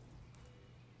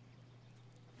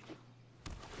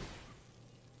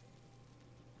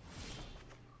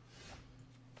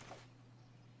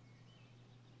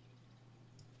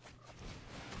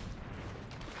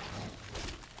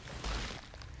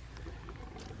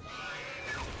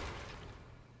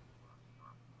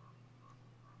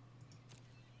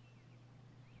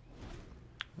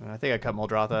 I think I cut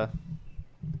Muldrotha.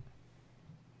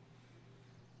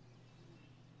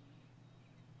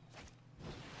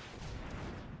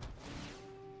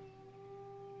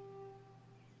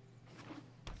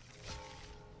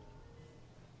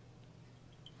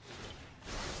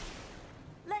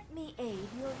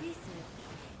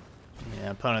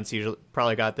 Yeah, opponents usually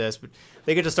probably got this, but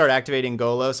they could just start activating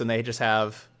Golos, and they just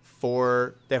have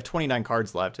they have 29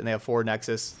 cards left, and they have 4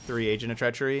 Nexus, 3 Agent of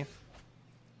Treachery.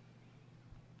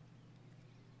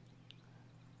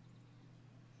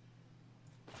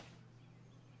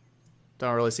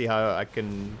 Don't really see how I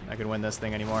can win this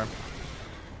thing anymore.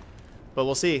 But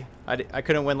we'll see. I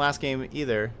couldn't win last game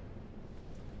either,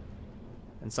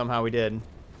 and somehow we did.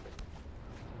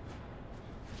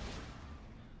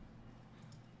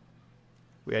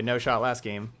 We had no shot last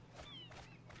game.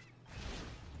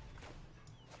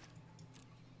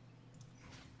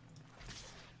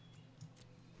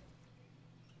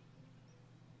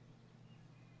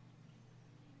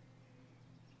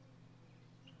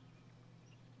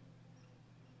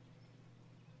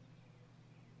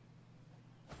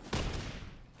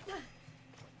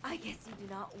 I guess you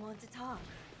do not want to talk.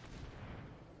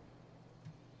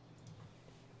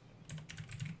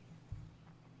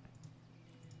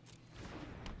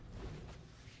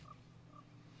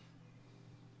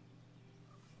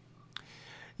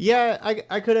 Yeah,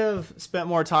 I could have spent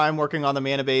more time working on the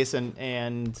mana base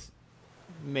and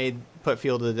put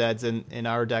Field of the Deads in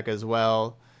our deck as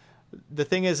well. The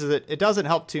thing is that it doesn't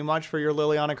help too much for your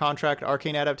Liliana Contract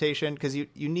Arcane Adaptation, because you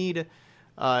need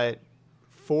 4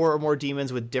 or more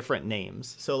demons with different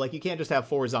names. So like you can't just have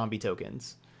 4 zombie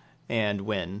tokens and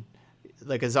win.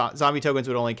 Like zombie tokens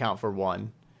would only count for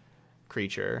 1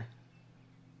 creature,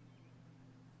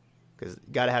 because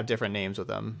you got to have different names with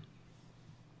them.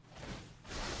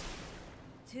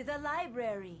 To the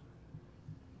library.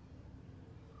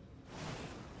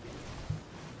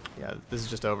 Yeah, this is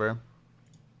just over.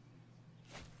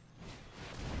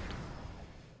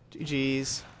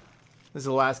 GG's. This is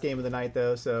the last game of the night,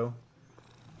 though, so...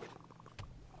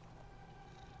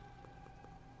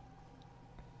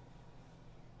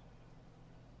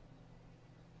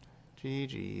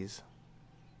 GG's.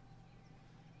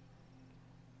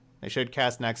 They should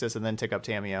cast Nexus and then tick up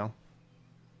Tamio.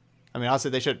 I mean,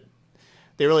 honestly,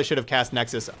 they really should have cast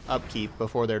Nexus upkeep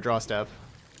before their draw step.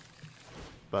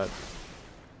 But...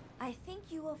 I think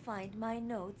you will find my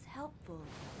notes helpful.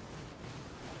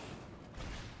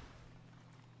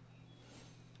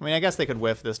 I mean, I guess they could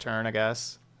whiff this turn, I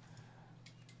guess.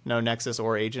 No Nexus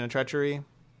or Agent of Treachery.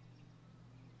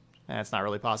 That's not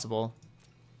really possible.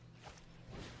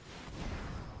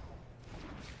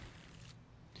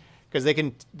 Because they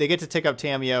get to tick up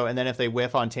Tamio, and then if they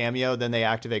whiff on Tamio, then they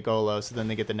activate Golos, so then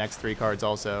they get the next 3 cards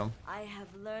also. I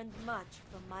have learned much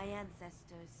from my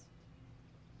ancestors.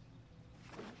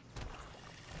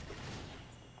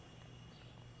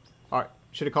 All right,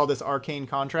 should have called this Arcane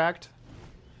Contract.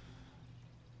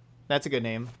 That's a good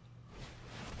name.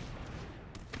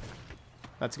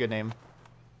 That's a good name.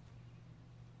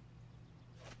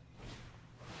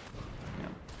 Yeah.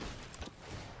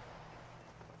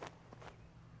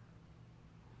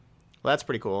 Well, that's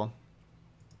pretty cool.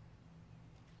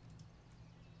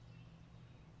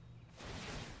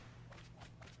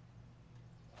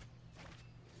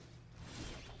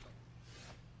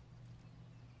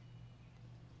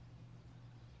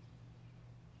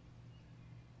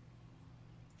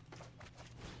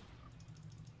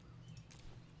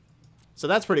 So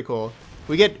that's pretty cool.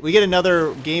 We get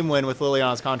another game win with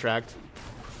Liliana's contract.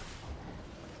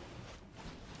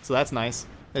 So that's nice.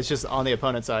 It's just on the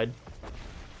opponent's side.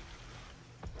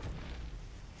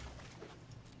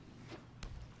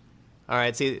 All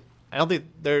right, see, I don't think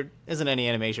there isn't any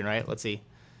animation, right? Let's see.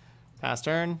 Pass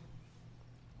turn.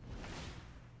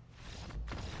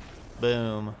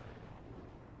 Boom.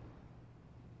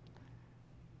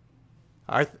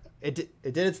 It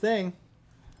did its thing.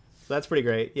 So that's pretty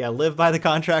great. Yeah, live by the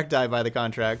contract, die by the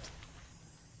contract.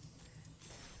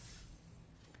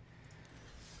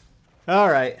 All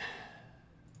right.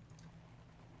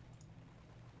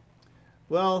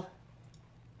 Well,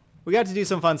 we got to do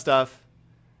some fun stuff.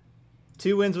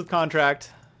 2 wins with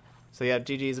contract. So yeah,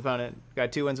 GG's opponent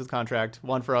got 2 wins with contract.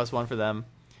 1 for us, 1 for them.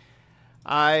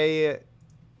 I'm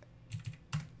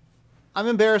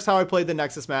embarrassed how I played the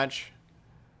Nexus match.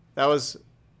 That was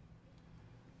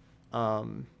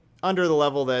under the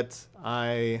level that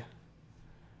I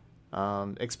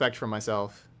expect from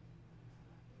myself.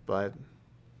 But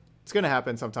it's going to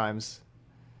happen sometimes.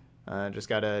 Just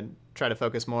got to try to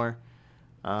focus more.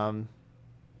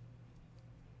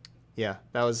 Yeah,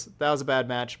 that was a bad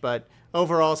match, but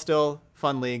overall still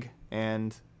fun league,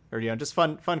 and just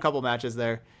fun couple matches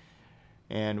there.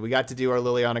 And we got to do our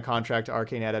Liliana contract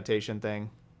Arcane adaptation thing.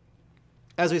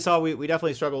 As we saw, we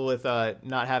definitely struggled with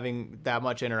not having that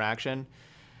much interaction.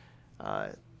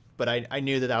 But I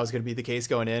knew that was going to be the case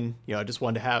going in. I just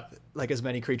wanted to have like as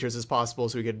many creatures as possible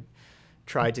so we could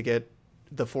try to get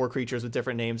the 4 creatures with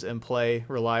different names in play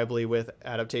reliably with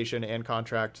adaptation and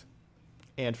contract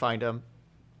and find them.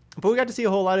 But we got to see a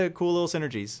whole lot of cool little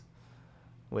synergies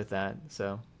with that.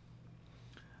 So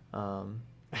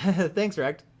thanks,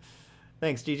 Rect.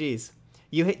 Thanks, GG's.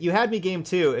 You had me game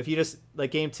 2. If you just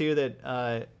like game 2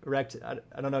 that Rect,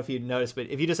 I don't know if you noticed, but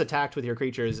if you just attacked with your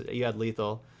creatures, you had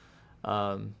lethal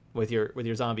with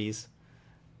your zombies.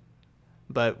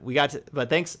 But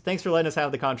thanks for letting us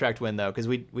have the contract win though, because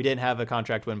we didn't have a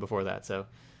contract win before that. So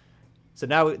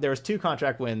now there was 2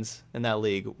 contract wins in that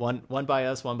league. One by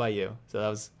us, 1 by you.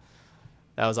 So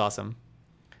that was awesome.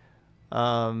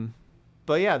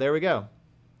 But yeah, there we go.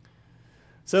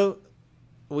 So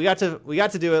we got to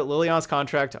do it. Liliana's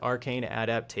contract Arcane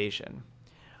adaptation.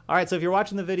 All right, so if you're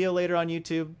watching the video later on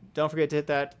YouTube, don't forget to hit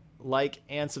that like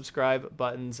and subscribe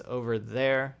buttons over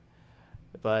there.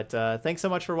 But thanks so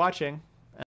much for watching.